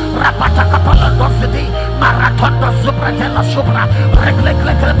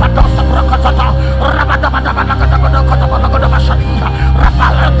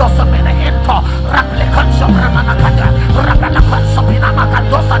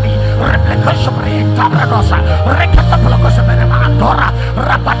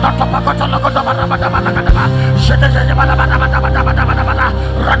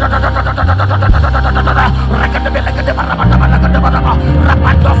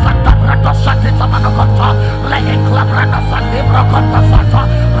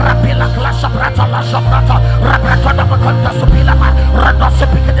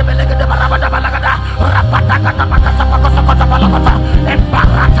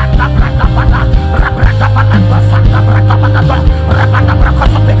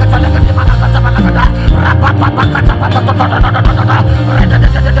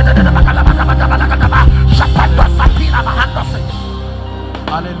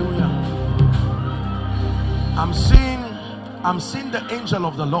 Hallelujah. I'm seeing the angel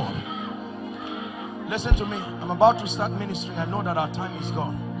of the Lord. Listen to me. I'm about to start ministering. I know that our time is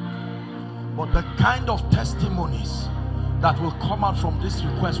gone. But the kind of testimonies that will come out from this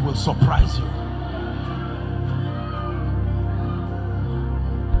request will surprise you.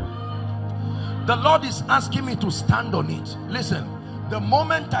 The Lord is asking me to stand on it. Listen, the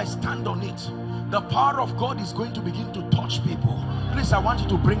moment I stand on it, the power of God is going to begin to touch people. Please, I want you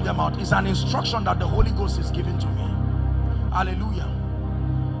to bring them out. It's an instruction that the Holy Ghost is giving to me. Hallelujah.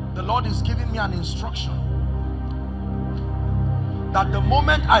 The Lord is giving me an instruction that the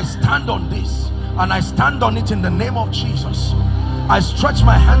moment I stand on this, and I stand on it in the name of Jesus, I stretch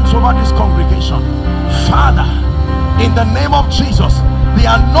my hands over this congregation. Father, in the name of Jesus, the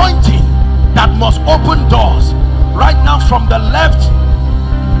anointing that must open doors right now, from the left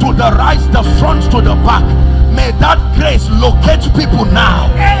to the right, the front to the back, may that grace locate people now.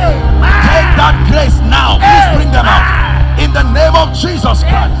 Take that grace now. Please bring them out in the name of Jesus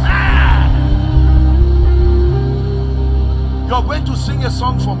Christ. You're going to sing a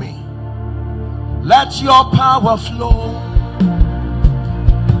song for me. Let your power flow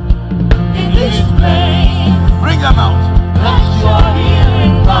in this place. Bring them out. Let your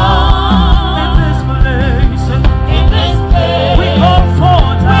healing come in this place. In this place, we call for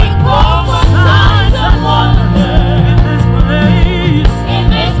signs and wonders. In this place, in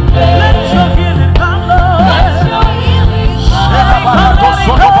this place, let your healing come, Lord. Let your healing come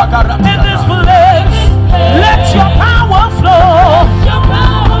in this place. Let your power flow. Let your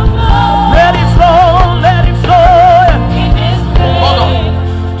power flow. Let it flow. Let it flow in this place.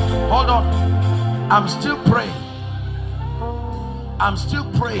 Hold on. I'm still praying. I'm still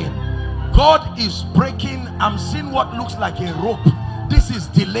praying. God is breaking. I'm seeing what looks like a rope. This is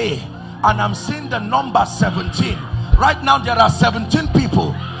delay, and I'm seeing the number 17. Right now there are 17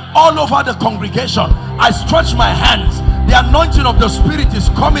 people all over the congregation. I stretch my hands. The anointing of the Spirit is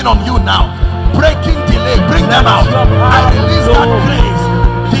coming on you now. Breaking delay. Bring them out. I release that grace.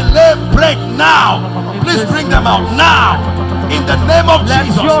 Delay, break now. Please bring them out now. In the name of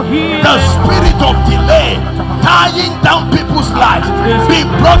Jesus, the spirit of delay tying down people's lives be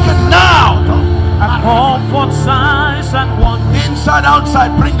broken now. I call forth signs and wonders. Inside,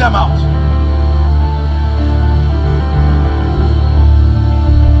 outside, bring them out.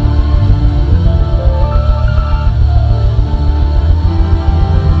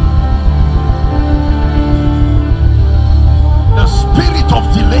 The spirit of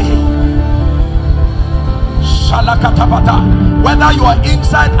delay. Shalakatabata. Whether you are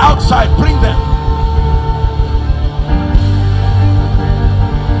inside, outside, bring them.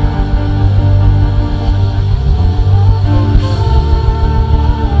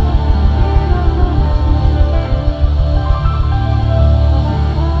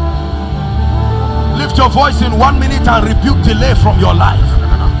 Lift your voice in 1 minute and rebuke delay from your life.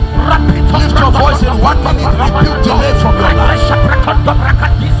 Lift your voice in 1 minute, rebuke delay from your life.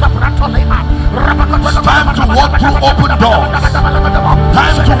 It's time to walk through open doors.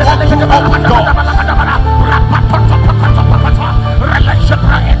 Time to walk through open doors.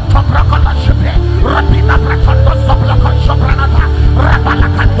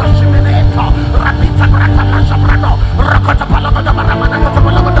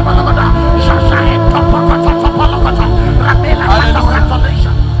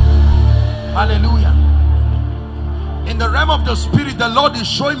 Hallelujah. In the realm of the spirit, the Lord is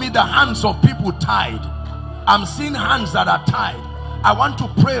showing me the hands of people tied. I'm seeing hands that are tied. I want to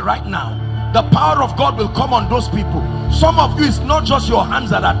pray right now. The power of God will come on those people. Some of you, it's not just your hands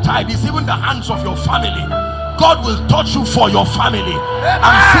that are tied, it's even the hands of your family. God will touch you for your family.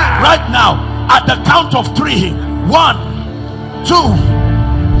 I'm seeing right now, at the count of 3. 1, 2,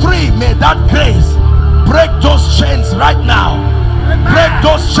 3. May that grace break those chains right now. Break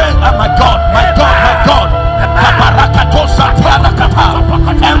those chains. Oh my God, my God, my God.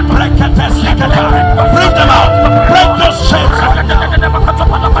 Bring them out. Break those chains right now.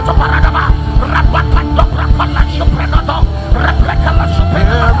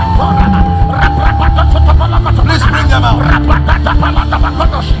 Please bring them out.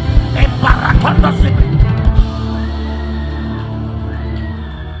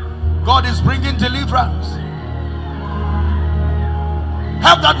 God is bringing deliverance.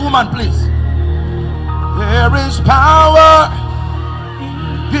 Help that woman, please. There is power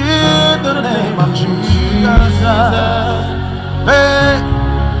in the name of Jesus. Hey,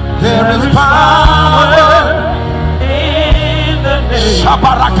 there is power in the name of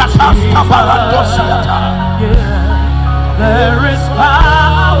Jesus. There is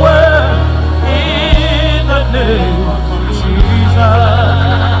power in the name of Jesus.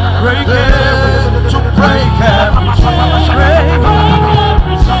 Break every to break every chain.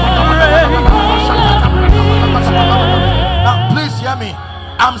 Now please hear me.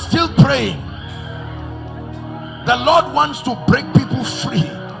 I'm still praying. The Lord wants to break people free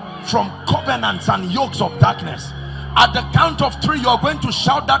from covenants and yokes of darkness. At the count of 3, you're going to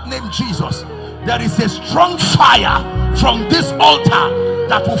shout that name, Jesus. There is a strong fire from this altar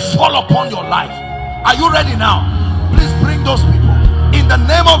that will fall upon your life. Are you ready now? Please bring those people. In the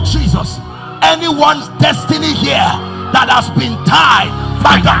name of Jesus, anyone's destiny here that has been tied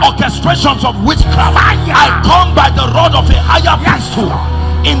by the orchestrations of witchcraft, I come by the rod of a higher priesthood.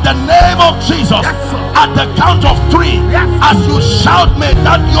 In the name of Jesus, at the count of 3, as you shout, may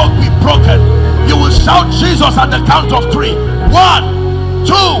that yoke be broken. You will shout Jesus at the count of 3. 1,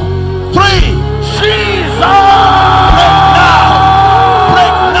 2, 3. Jesus! Break now!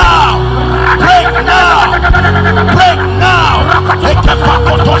 Break now! Break now! Break now!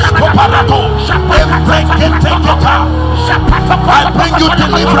 I bring you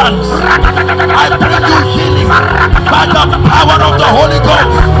deliverance. I bring you healing by the power of the Holy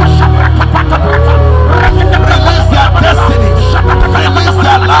Ghost. Release their destinies. Release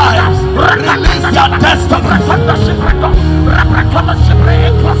their lives. Release their destinies.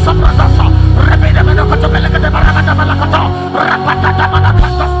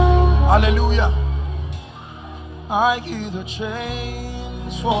 Hallelujah. I hear the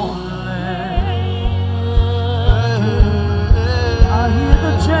chains falling. I hear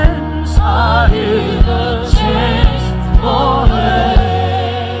the chains. I hear the chains falling.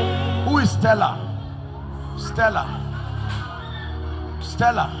 Who is Stella? Stella.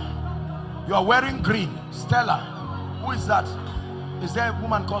 Stella. You are wearing green. Stella. Who is that? Is there a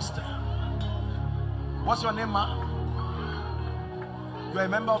woman called Stella? What's your name, ma? You are a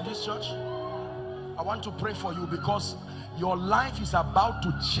member of this church? I want to pray for you because your life is about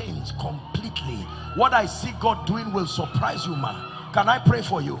to change completely. What I see God doing will surprise you, ma. Can I pray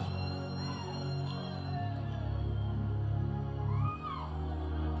for you?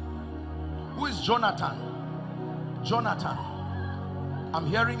 Who is Jonathan? Jonathan. I'm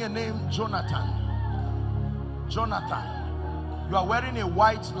hearing a name, Jonathan. Jonathan. You are wearing a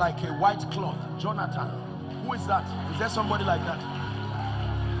white, like a white cloth. Jonathan. Who is that? Is there somebody like that?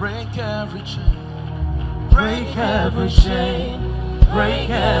 Break every chain. Break every chain. Break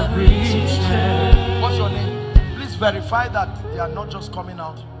every chain. What's your name? Please verify that they are not just coming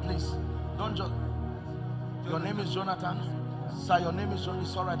out. Please. Don't just. Your name is Jonathan. Sir, your name is John.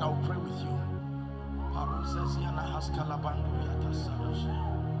 It's all right. I will pray with you.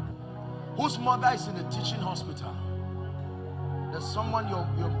 Whose mother is in the teaching hospital? There's someone, your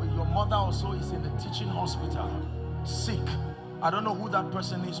mother also is in the teaching hospital, sick. I don't know who that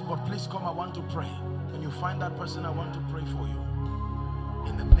person is, but please come. I want to pray. When you find that person, I want to pray for you.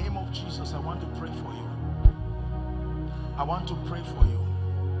 In the name of Jesus, I want to pray for you. I want to pray for you.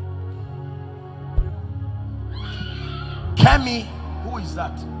 Kemi, who is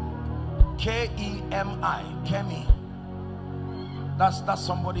that? K-E-M-I, Kemi. That's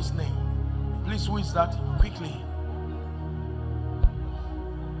somebody's name. Please, who is that? Quickly.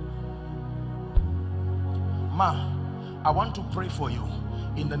 Ma, I want to pray for you.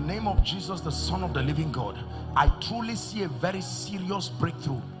 In the name of Jesus, the Son of the living God, I truly see a very serious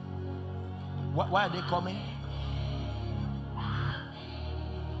breakthrough. Why are they coming?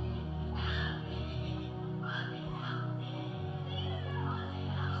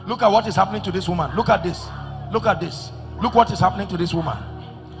 Look at what is happening to this woman. Look at this. Look at this. Look what is happening to this woman.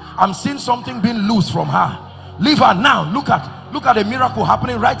 I'm seeing something being loose from her. Leave her now. Look at a miracle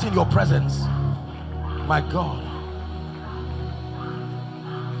happening right in your presence. My God.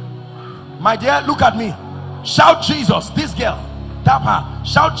 My dear, look at me. Shout Jesus. This girl, tap her.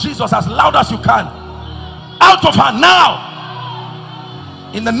 Shout Jesus as loud as you can. Out of her now.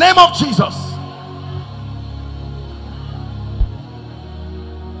 In the name of Jesus.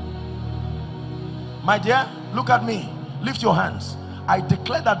 My dear, look at me. Lift your hands. I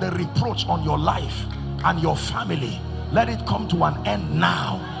declare that the reproach on your life and your family, let it come to an end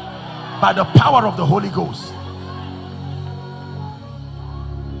now by the power of the Holy Ghost.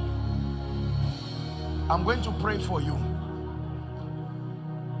 I'm going to pray for you.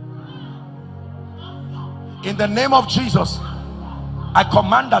 In the name of Jesus, I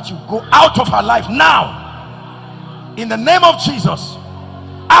command that you go out of her life now. In the name of Jesus.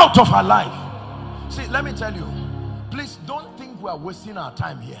 Out of her life. See, let me tell you, please don't think we are wasting our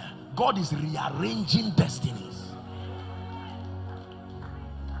time here. God is rearranging destinies.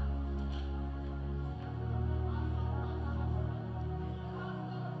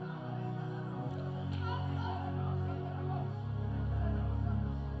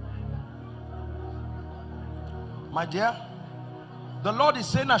 My dear, the Lord is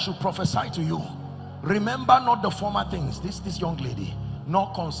saying I should prophesy to you. Remember not the former things, this young lady,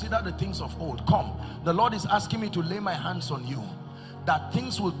 nor consider the things of old. Come, the Lord is asking me to lay my hands on you, that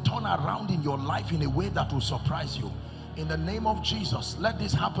things will turn around in your life in a way that will surprise you. In the name of Jesus, let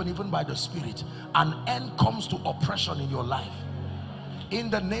this happen even by the Spirit. An end comes to oppression in your life. In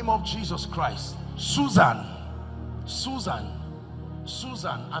the name of Jesus Christ. Susan,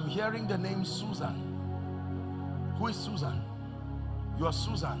 I'm hearing the name Susan. Who is Susan? You are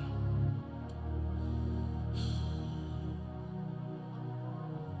Susan.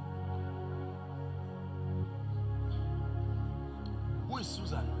 Who is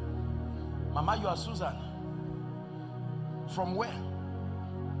Susan? Mama, you are Susan. From where?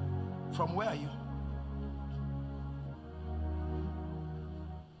 From where are you?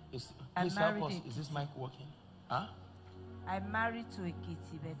 Please help us. Is this mic working? Huh? I'm married to a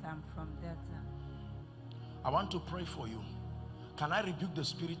Kitty, but I'm from Delta. I want to pray for you. Can I rebuke the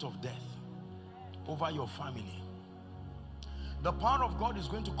spirit of death over your family? The power of God is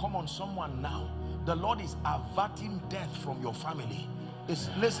going to come on someone now. The Lord is averting death from your family.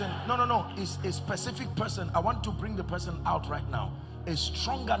 Listen, no, it's a specific person. I want to bring the person out right now. A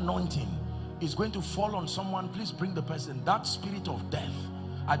strong anointing is going to fall on someone. Please bring the person. That spirit of death,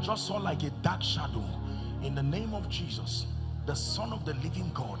 I just saw like a dark shadow. In the name of Jesus, the Son of the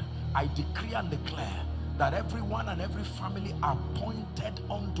living God, I decree and declare that everyone and every family are pointed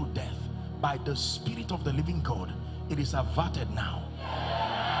unto death by the Spirit of the living God. It is averted now.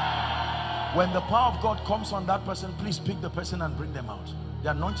 When the power of God comes on that person, please pick the person and bring them out.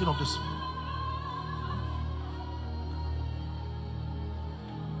 The anointing of the Spirit.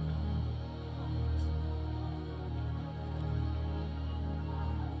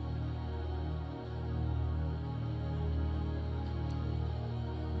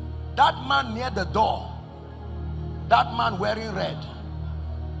 That man near the door, that man wearing red,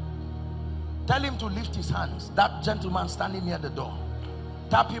 tell him to lift his hands. That gentleman standing near the door,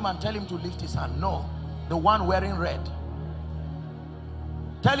 tap him and tell him to lift his hand. No, the one wearing red,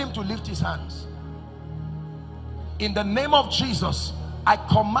 tell him to lift his hands. In the name of Jesus, I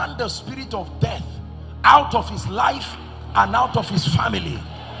command the spirit of death out of his life and out of his family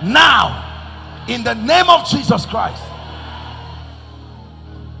now, in the name of Jesus Christ.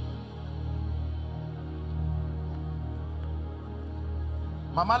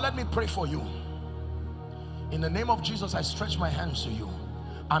 Mama, let me pray for you. In the name of Jesus, I stretch my hands to you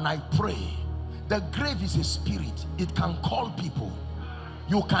and I pray. The grave is a spirit. It can call people.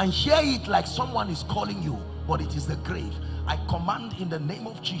 You can hear it like someone is calling you, but it is the grave. I command in the name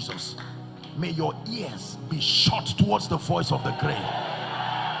of Jesus, may your ears be shut towards the voice of the grave.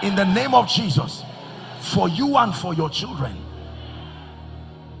 In the name of Jesus, for you and for your children.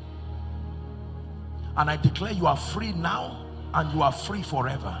 And I declare you are free now and you are free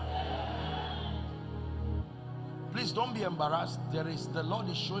forever. Please don't be embarrassed. The Lord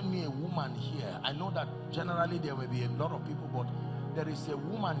is showing me a woman here. I know that generally there will be a lot of people, but there is a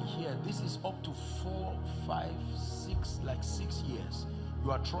woman here. This is up to 4, 5, 6, like 6 years.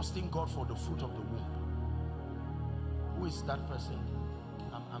 You are trusting God for the fruit of the womb. Who is that person?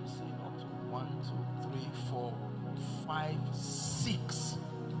 I'm seeing up to 1, 2, 3, 4, 5, 6.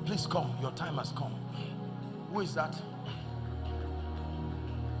 Please come. Your time has come. Who is that?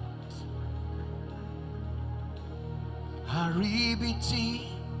 Haribiti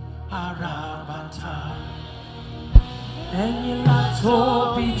Arabata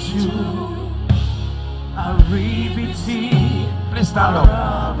Enyilatobiju Haribiti. Please stand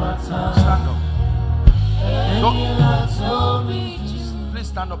up. Stand up. Please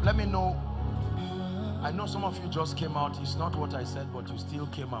stand up. Let me know. I know some of you just came out. It's not what I said, but you still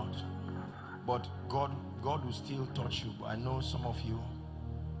came out. But God will still touch you. But I know some of you.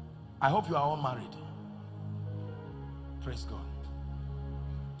 I hope you are all married. Praise God.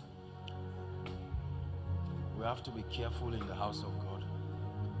 We have to be careful in the house of God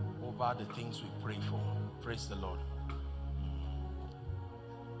over the things we pray for. Praise the Lord.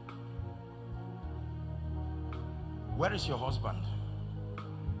 Where is your husband?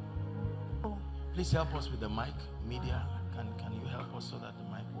 Oh. Please help us with the mic. Media, can you help us so that the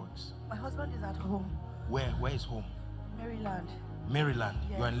mic works? My husband is at home. Where is home? Maryland. Maryland.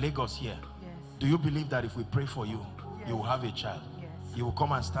 Yes. You're in Lagos here. Yes. Do you believe that if we pray for you, Yes. you will have a child? Yes. You will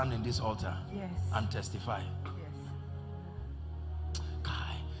come and stand in this altar Yes. and testify. Yes.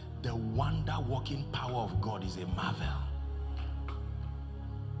 Kai, the wonder-working power of God is a marvel.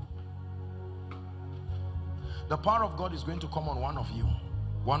 The power of God is going to come on one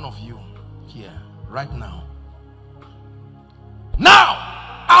of you here, right now. Now,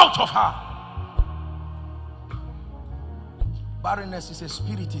 out of her. Barrenness is a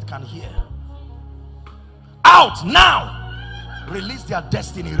spirit, it can hear. Out now. Release their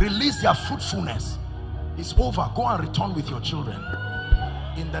destiny, release their fruitfulness. It's over. Go and return with your children.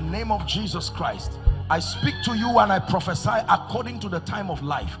 In the name of Jesus Christ, I speak to you and I prophesy according to the time of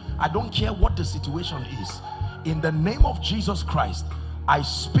life. I don't care what the situation is. In the name of Jesus Christ, I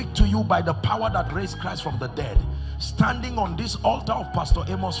speak to you by the power that raised Christ from the dead. Standing on this altar of Pastor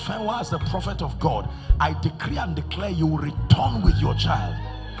Amos Fenwa as the prophet of God, I decree and declare you will return with your child.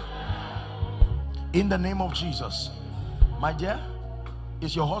 In the name of Jesus. My dear,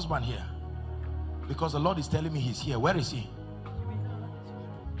 is your husband here? Because the Lord is telling me he's here. Where is he?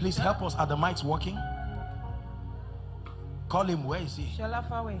 Please help us. Are the mics working? Call him. Where is he?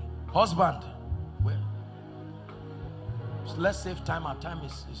 Husband. Where? So let's save time. Our time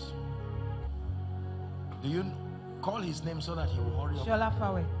is. Do you call his name so that he will hurry up?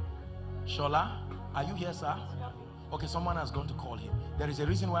 Shola, are you here, sir? Okay, someone has gone to call him. There is a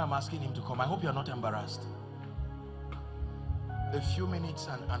reason why I'm asking him to come. I hope you're not embarrassed. A few minutes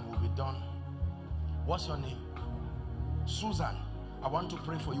and we'll be done. What's your name? Susan. I want to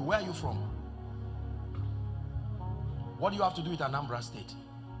pray for you. Where are you from? What do you have to do with Anambra State?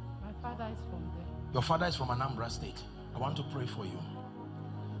 My father is from there. Your father is from Anambra State. I want to pray for you.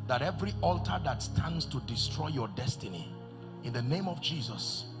 That every altar that stands to destroy your destiny, in the name of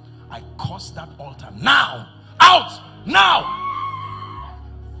Jesus, I curse that altar now. Out! Now!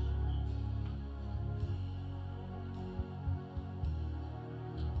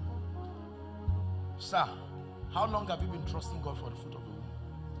 Sir, how long have you been trusting God for the fruit of the womb?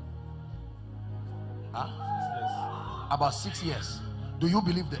 Huh? 6 years. About 6 years. Do you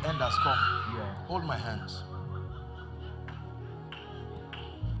believe the end has come? Yeah. Hold my hands.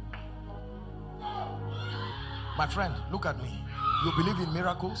 My friend, look at me. You believe in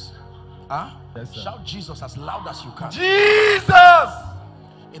miracles? Huh? Yes, sir. Shout Jesus as loud as you can. Jesus!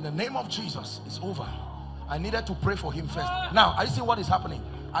 In the name of Jesus, it's over. I needed to pray for him first. Now, are you seeing what is happening?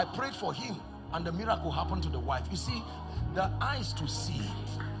 I prayed for him and the miracle happened to the wife. You see, the eyes to see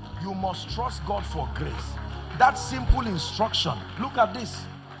it. You must trust God for grace. That simple instruction. Look at this.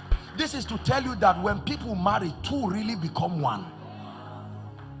 This is to tell you that when people marry, two really become one.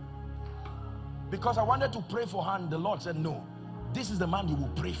 Because I wanted to pray for her and the Lord said, no, this is the man you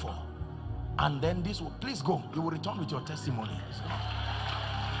will pray for. And then this will, please go. You will return with your testimony.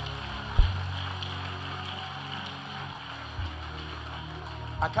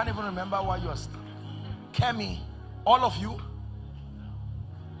 I can't even remember why you are. Kemi, all of you,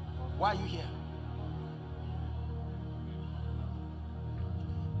 why are you here?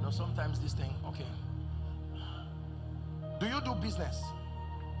 No, sometimes this thing, okay. Do you do business?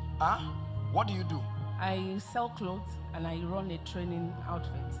 Huh? What do you do? I sell clothes and I run a training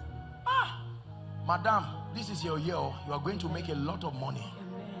outfit. Ah, madam, this is your year. You are going to make a lot of money.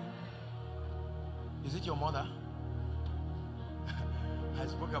 Amen. Is it your mother? I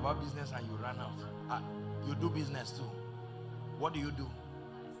spoke about business and you ran out. You do business too. What do you do?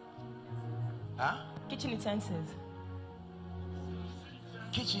 Huh? Kitchen utensils.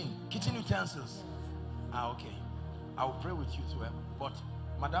 Kitchen utensils. Ah, okay. I will pray with you too. But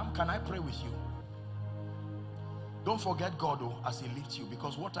madam, can I pray with you? Don't forget God as he lifts you,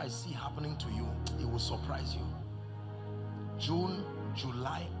 because what I see happening to you, it will surprise you. June,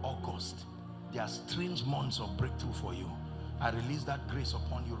 July, August, they are strange months of breakthrough for you. I release that grace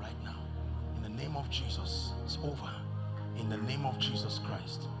upon you right now. In the name of Jesus, it's over. In the name of Jesus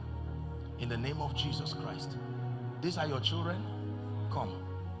Christ. In the name of Jesus Christ. These are your children. Come.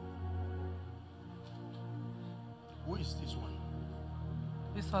 Who is this one?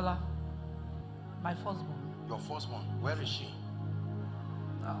 Bisola, my firstborn. Your firstborn. Where is she?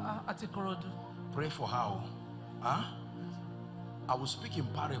 At Ikorodu. Pray for her. Huh? I will speak in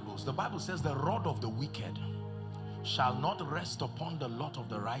parables. The Bible says the rod of the wicked shall not rest upon the lot of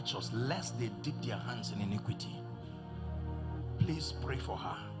the righteous, lest they dip their hands in iniquity. Please pray for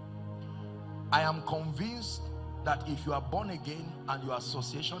her. I am convinced that if you are born again and your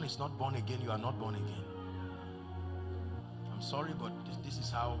association is not born again, you are not born again. I'm sorry, but this is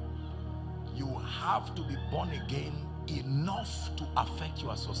how you have to be born again enough to affect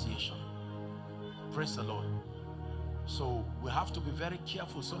your association. Praise the Lord. So we have to be very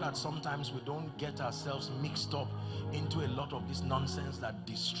careful so that sometimes we don't get ourselves mixed up into a lot of this nonsense that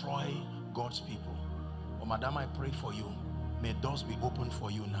destroy God's people. Oh, Madam, I pray for you. May doors be opened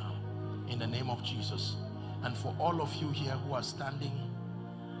for you now in the name of Jesus. And for all of you here who are standing,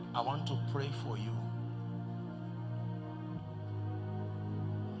 I want to pray for you.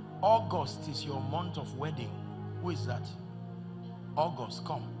 August is your month of wedding. Who is that? August,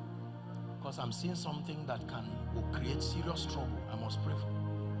 come. Because I'm seeing something that will create serious trouble. I must pray for you.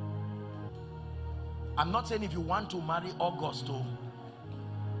 I'm not saying if you want to marry August, oh,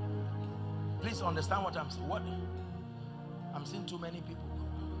 please understand what I'm saying. What? I'm seeing too many people.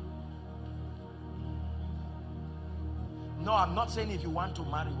 No, I'm not saying if you want to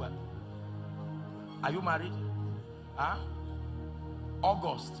marry. Well, are you married? Huh?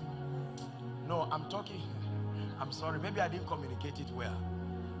 August. No, I'm talking. I'm sorry, maybe I didn't communicate it well.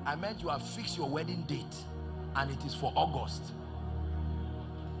 I meant you have fixed your wedding date and it is for August.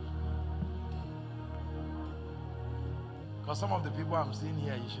 Because some of the people I'm seeing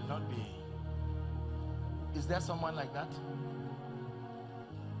here, you should not be. Is there someone like that?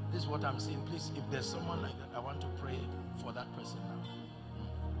 This is what I'm seeing. Please, if there's someone like that, I want to pray for that person now.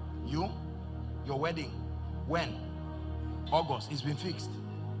 You? Your wedding? When? August. It's been fixed.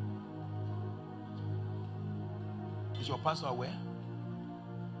 Is your pastor aware?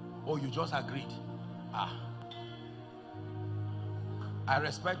 Or you just agreed? I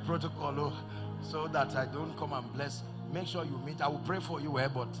respect protocol, oh, so that I don't come and bless. Make sure you meet. I will pray for you,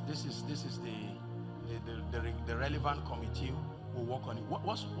 but this is the relevant committee will work on it.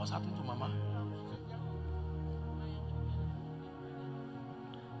 What's happened to Mama?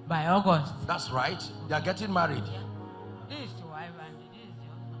 By August. That's right. They are getting married. This is the wife and this is the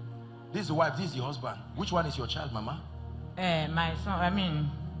husband. This is the wife, this is the husband. Which one is your child, Mama? My son,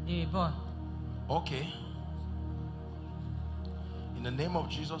 the boy. Okay. In the name of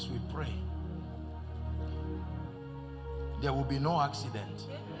Jesus we pray. There will be no accident.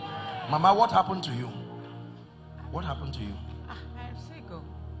 Mama, what happened to you? What happened to you? I'm sick.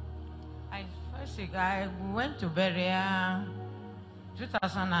 I was sick. I went to burial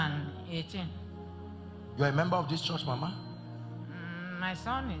 2018. You're a member of this church, Mama? My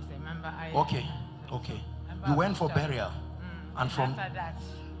son is a member. Okay. You went for burial. And from after that,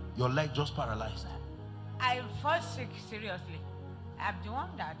 your leg just paralyzed. I felt sick seriously. I'm the one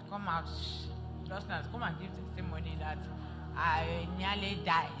that come out just now, come and give testimony that I nearly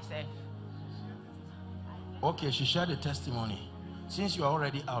died. Okay, she shared a testimony. Since you are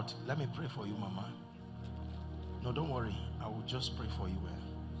already out, let me pray for you, Mama. No, don't worry. I will just pray for you.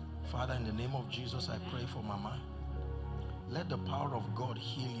 Father, in the name of Jesus, I pray for Mama. Let the power of God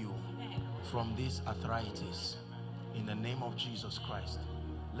heal you from this arthritis. In the name of Jesus Christ.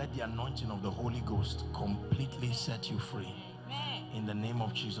 Let the anointing of the Holy Ghost completely set you free. In the name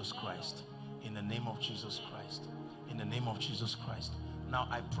of Jesus Christ. In the name of Jesus Christ. In the name of Jesus Christ. Now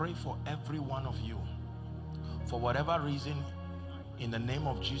I pray for every one of you. For whatever reason, in the name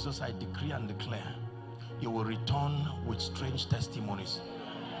of Jesus, I decree and declare, you will return with strange testimonies.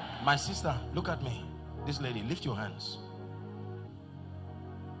 My sister, look at me. This lady, lift your hands.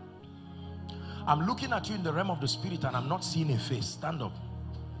 I'm looking at you in the realm of the spirit and I'm not seeing a face. Stand up.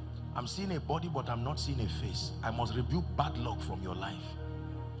 I'm seeing a body, but I'm not seeing a face. I must rebuke bad luck from your life.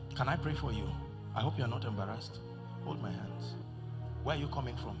 Can I pray for you? I hope you're not embarrassed. Hold my hands. Where are you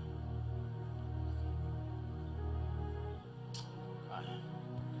coming from?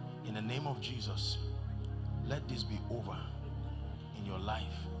 In the name of Jesus, let this be over in your life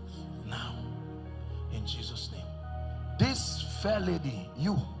now. In Jesus' name. This fair lady,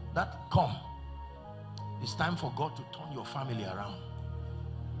 you that come, it's time for God to turn your family around.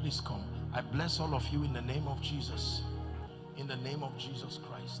 Please come. I bless all of you in the name of Jesus. In the name of Jesus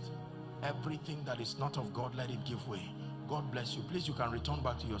Christ. Everything that is not of God, let it give way. God bless you. Please, you can return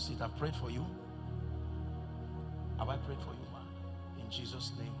back to your seat. I've prayed for you. Have I prayed for you? In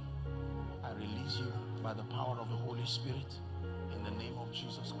Jesus' name, I release you by the power of the Holy Spirit. In the name of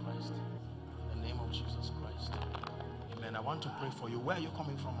Jesus Christ. In the name of Jesus Christ. Amen. I want to pray for you. Where are you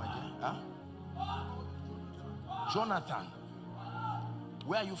coming from, my dear? Huh? Jonathan,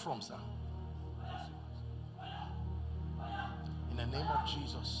 where are you from, sir? In the name of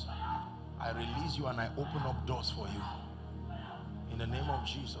Jesus, I release you and I open up doors for you. In the name of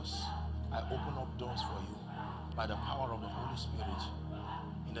Jesus, I open up doors for you by the power of the Holy Spirit.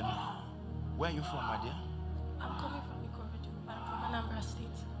 In the name. Where are you from, my dear? I'm coming from Ikorodu, but I'm from Anambra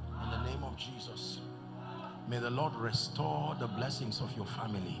State. In the name of Jesus, may the Lord restore the blessings of your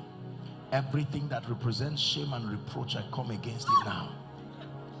family. Everything that represents shame and reproach, I come against it now.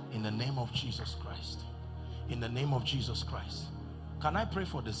 In the name of Jesus Christ. In the name of Jesus Christ. Can I pray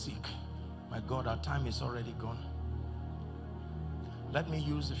for the sick? My God, our time is already gone. Let me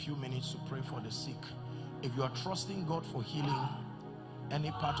use a few minutes to pray for the sick. If you are trusting God for healing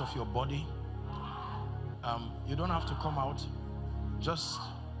any part of your body, you don't have to come out. Just,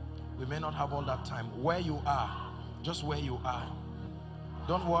 we may not have all that time. Where you are, just where you are.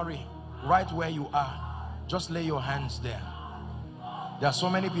 Don't worry. Right where you are, just lay your hands there. There are so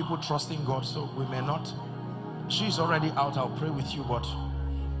many people trusting God, so we may not. She's already out. I'll pray with you, but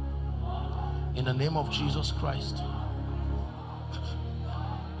in the name of Jesus Christ,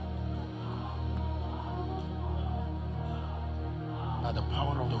 by the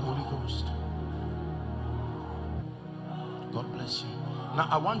power of the Holy Ghost, God bless you. Now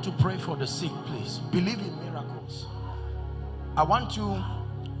I want to pray for the sick. Please believe in miracles. I want you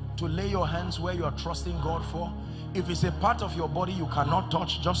to lay your hands where you are trusting God for. If it's a part of your body you cannot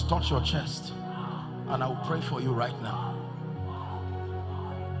touch, just touch your chest, and I will pray for you right now.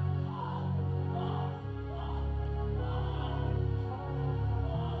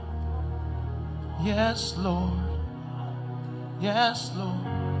 Yes, Lord. Yes, Lord.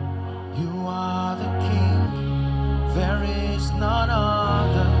 You are the King. There is none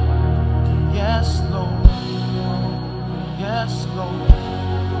other. Yes, Lord. Yes, Lord.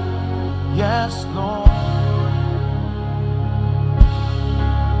 Yes, Lord.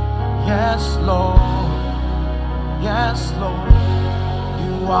 Yes, Lord. Yes, Lord.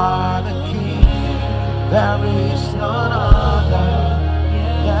 You are the King. There is none other.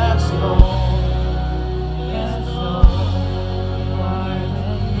 Yes, Lord.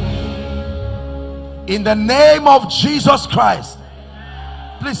 In the name of Jesus Christ.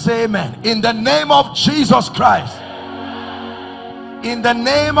 Please say amen. In the name of Jesus Christ. In the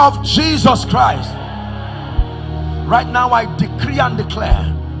name of Jesus Christ. Right now I decree and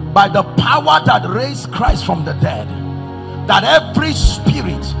declare, by the power that raised Christ from the dead, that every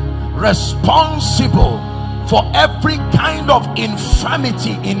spirit responsible for every kind of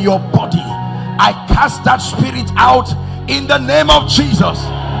infirmity in your body, I cast that spirit out in the name of Jesus.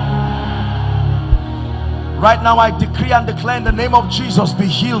 Right now I decree and declare, in the name of Jesus, be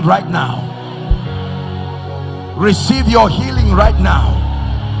healed right now. Receive your healing right now.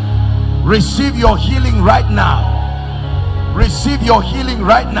 Receive your healing right now. Receive your healing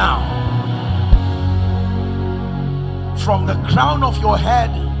right now. From the crown of your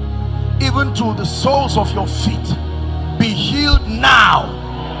head even to the soles of your feet, be healed now.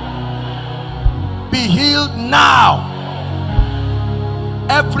 Be healed now.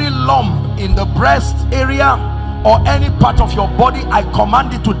 Every lump in the breast area or any part of your body, I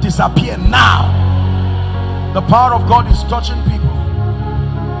command it to disappear now. The power of God is touching people.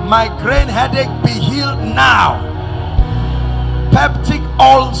 Migraine headache, be healed now. Peptic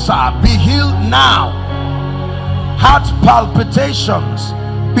ulcer, be healed now. Heart palpitations,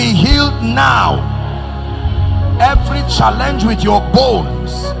 be healed now. Every challenge with your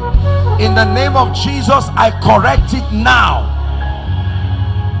bones, in the name of Jesus, I correct it now.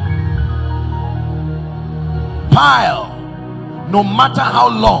 Pile, no matter how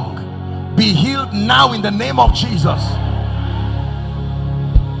long, be healed now in the name of Jesus.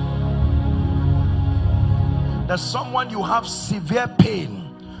 There's someone, you have severe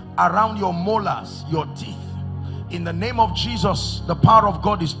pain around your molars, your teeth. In the name of Jesus, the power of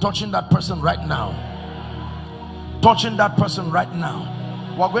God is touching that person right now. Touching that person right now.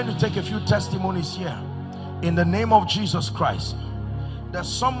 We're going to take a few testimonies here. In the name of Jesus Christ. There's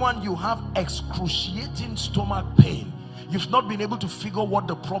someone, you have excruciating stomach pain. You've not been able to figure what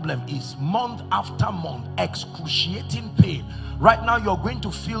the problem is. Month after month, excruciating pain. Right now you're going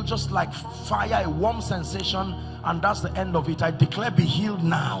to feel just like fire, a warm sensation, and that's the end of it. I declare, be healed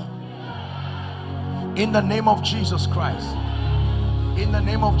now. In the name of Jesus Christ. In the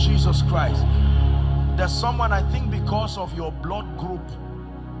name of Jesus Christ. There's someone, I think because of your blood group,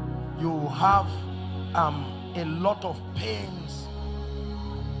 you have a lot of pains.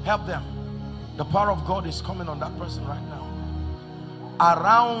 Help them. The power of God is coming on that person right now.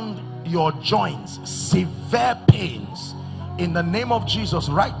 Around your joints, severe pains. In the name of Jesus,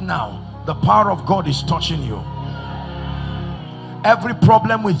 right now, the power of God is touching you. Every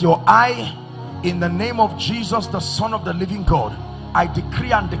problem with your eye, in the name of Jesus, the Son of the living God, I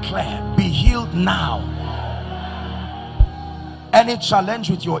decree and declare, be healed now. Any challenge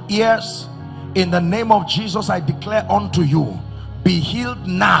with your ears, in the name of Jesus, I declare unto you, be healed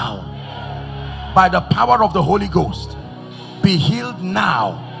now. By the power of the Holy Ghost, be healed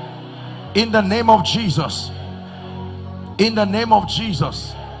now. In the name of Jesus. In the name of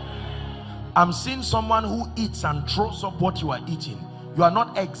Jesus. I'm seeing someone who eats and throws up what you are eating. You are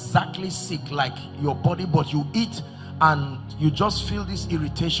not exactly sick like your body, but you eat and you just feel this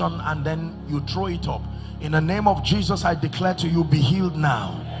irritation and then you throw it up. In the name of Jesus, I declare to you, be healed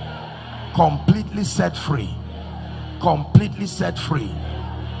now. Completely set free. Completely set free.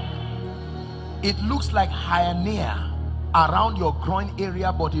 It looks like hernia around your groin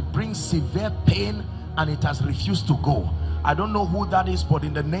area, but it brings severe pain and it has refused to go. I don't know who that is, but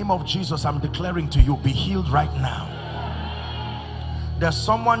in the name of Jesus, I'm declaring to you, be healed right now. There's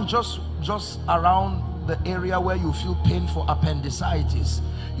someone just around the area where you feel pain for appendicitis.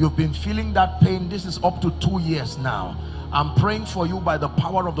 You've been feeling that pain. This is up to 2 years now. I'm praying for you by the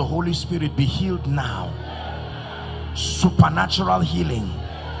power of the Holy Spirit. Be healed now. Supernatural healing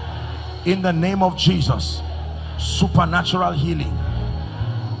in the name of Jesus. Supernatural healing.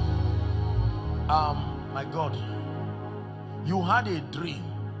 My God, you had a dream,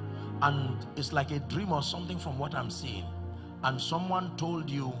 and it's like a dream or something from what I'm seeing, and someone told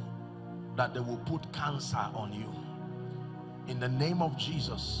you that they will put cancer on you. In the name of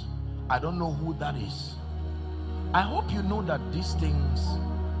Jesus, I don't know who that is. I hope you know that these things,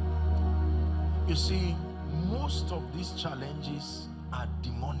 you see, most of these challenges are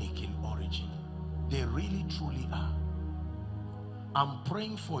demonic in origin. They really truly are. I'm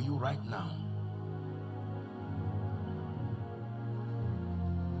praying for you right now.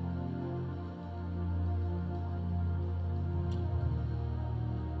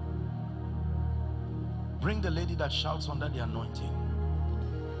 Bring the lady that shouts under the anointing.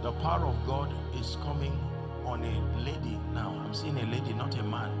 The power of God is coming on a lady now. I'm seeing a lady, not a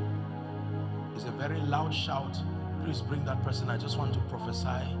man. It's a very loud shout. Please bring that person. I just want to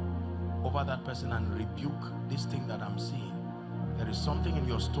prophesy over that person and rebuke this thing that I'm seeing. There is something in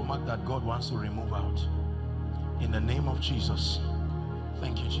your stomach that God wants to remove out. In the name of Jesus.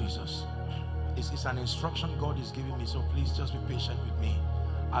 Thank you, Jesus. It's an instruction God is giving me, so please just be patient with me.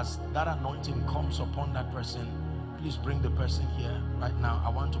 As that anointing comes upon that person, please bring the person here right now. I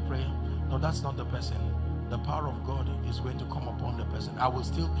want to pray. No, that's not the person. The power of God is going to come upon the person. I will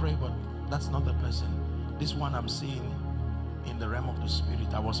still pray, but that's not the person. This one I'm seeing in the realm of the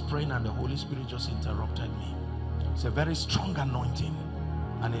Spirit. I was praying and the Holy Spirit just interrupted me. It's a very strong anointing,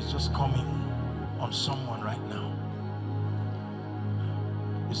 and it's just coming on someone right now.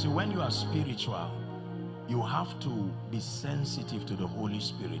 You see, when you are spiritual, you have to be sensitive to the Holy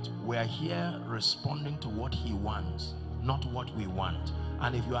Spirit. We are here responding to what He wants, not what we want.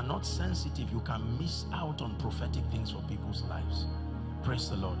 And if you are not sensitive, you can miss out on prophetic things for people's lives. Praise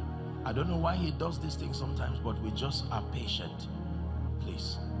the Lord. I don't know why He does these things sometimes, but we just are patient.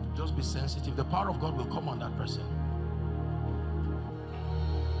 Please, just be sensitive. The power of God will come on that person.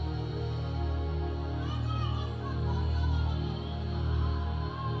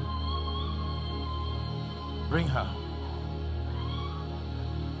 Bring her.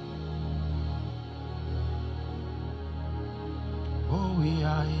 Oh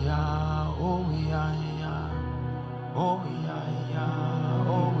yeah, yeah, oh yeah, yeah, oh yeah, yeah,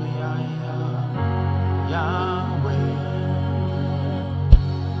 oh yeah, yeah, Yahweh,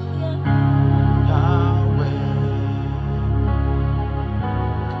 Yahweh,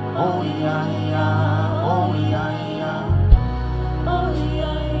 oh yeah, yeah, oh yeah, yeah, oh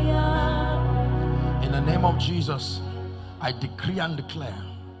yeah, yeah. In the name of Jesus, I decree and declare,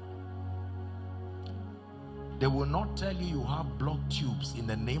 they will not tell you you have blood tubes. In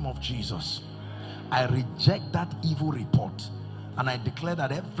the name of Jesus, I reject that evil report, and I declare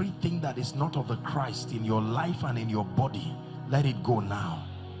that everything that is not of the Christ in your life and in your body, let it go now.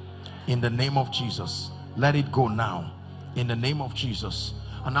 In the name of Jesus, let it go now. In the name of Jesus.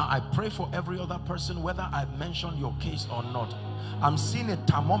 And now I pray for every other person, whether I've mentioned your case or not. I'm seeing a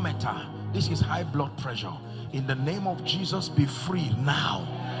thermometer. This is high blood pressure. In the name of Jesus, be free now.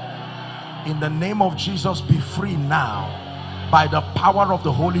 In the name of Jesus, be free now. By the power of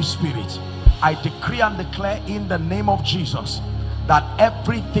the Holy Spirit, I decree and declare in the name of Jesus that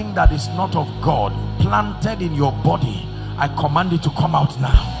everything that is not of God planted in your body, I command it to come out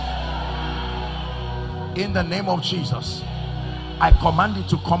now. In the name of Jesus, I command it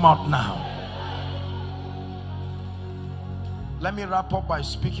to come out now. Let me wrap up by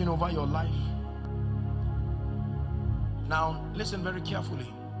speaking over your life. Now, listen very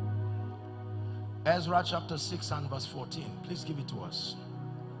carefully. Ezra chapter 6 and verse 14. Please give it to us.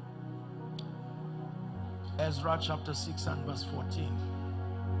 Ezra chapter 6 and verse 14.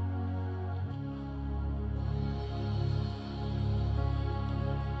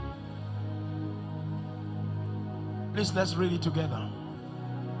 Please, let's read it together.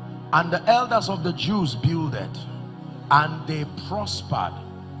 And the elders of the Jews builded, and they prospered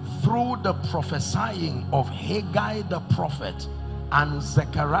through the prophesying of Haggai the prophet and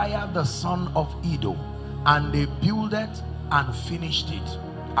Zechariah the son of Iddo, and they builded and finished it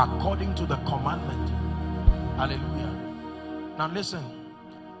according to the commandment. Hallelujah. Now listen,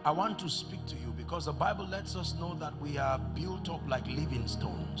 I want to speak to you because the Bible lets us know that we are built up like living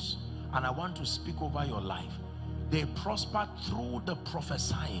stones, and I want to speak over your life. They prospered through the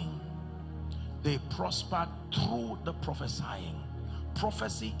prophesying. They prospered through the prophesying.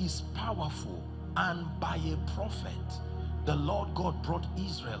 Prophecy is powerful, and by a prophet the Lord God brought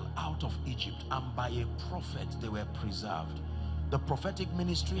Israel out of Egypt, and by a prophet they were preserved. The prophetic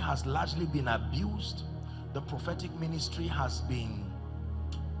ministry has largely been abused. The prophetic ministry has been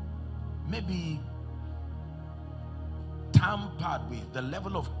maybe tampered with. The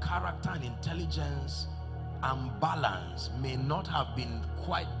level of character and intelligence and balance may not have been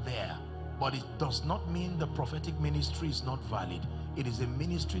quite there, but it does not mean the prophetic ministry is not valid. It is a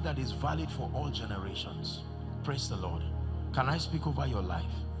ministry that is valid for all generations. Praise the Lord. Can I speak over your life?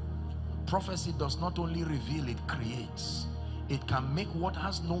 Prophecy does not only reveal, it creates. It can make what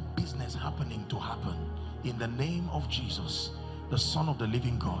has no business happening to happen. In the name of Jesus, the Son of the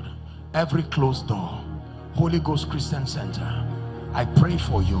living God. Every closed door, Holy Ghost Christian Center, I pray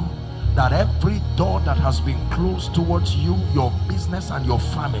for you that every door that has been closed towards you, your business and your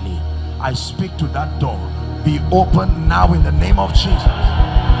family, I speak to that door, be open now in the name of Jesus.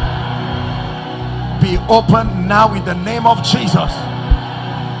 Be open now in the name of Jesus.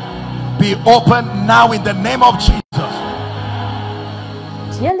 Be open now in the name of Jesus.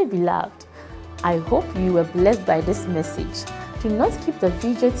 Dearly beloved, I hope you were blessed by this message. Do not keep the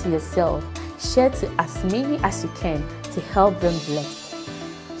video to yourself. Share to as many as you can to help them bless.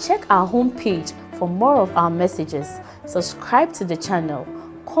 Check our homepage for more of our messages. Subscribe to the channel,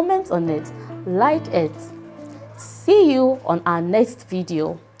 comment on it, like it. See you on our next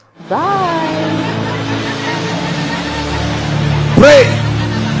video. Bye. Pray,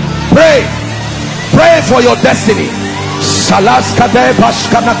 pray, pray for your destiny.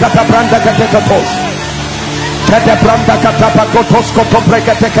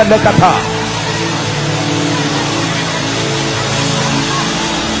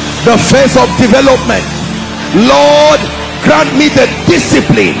 The phase of development. Lord, grant me the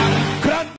discipline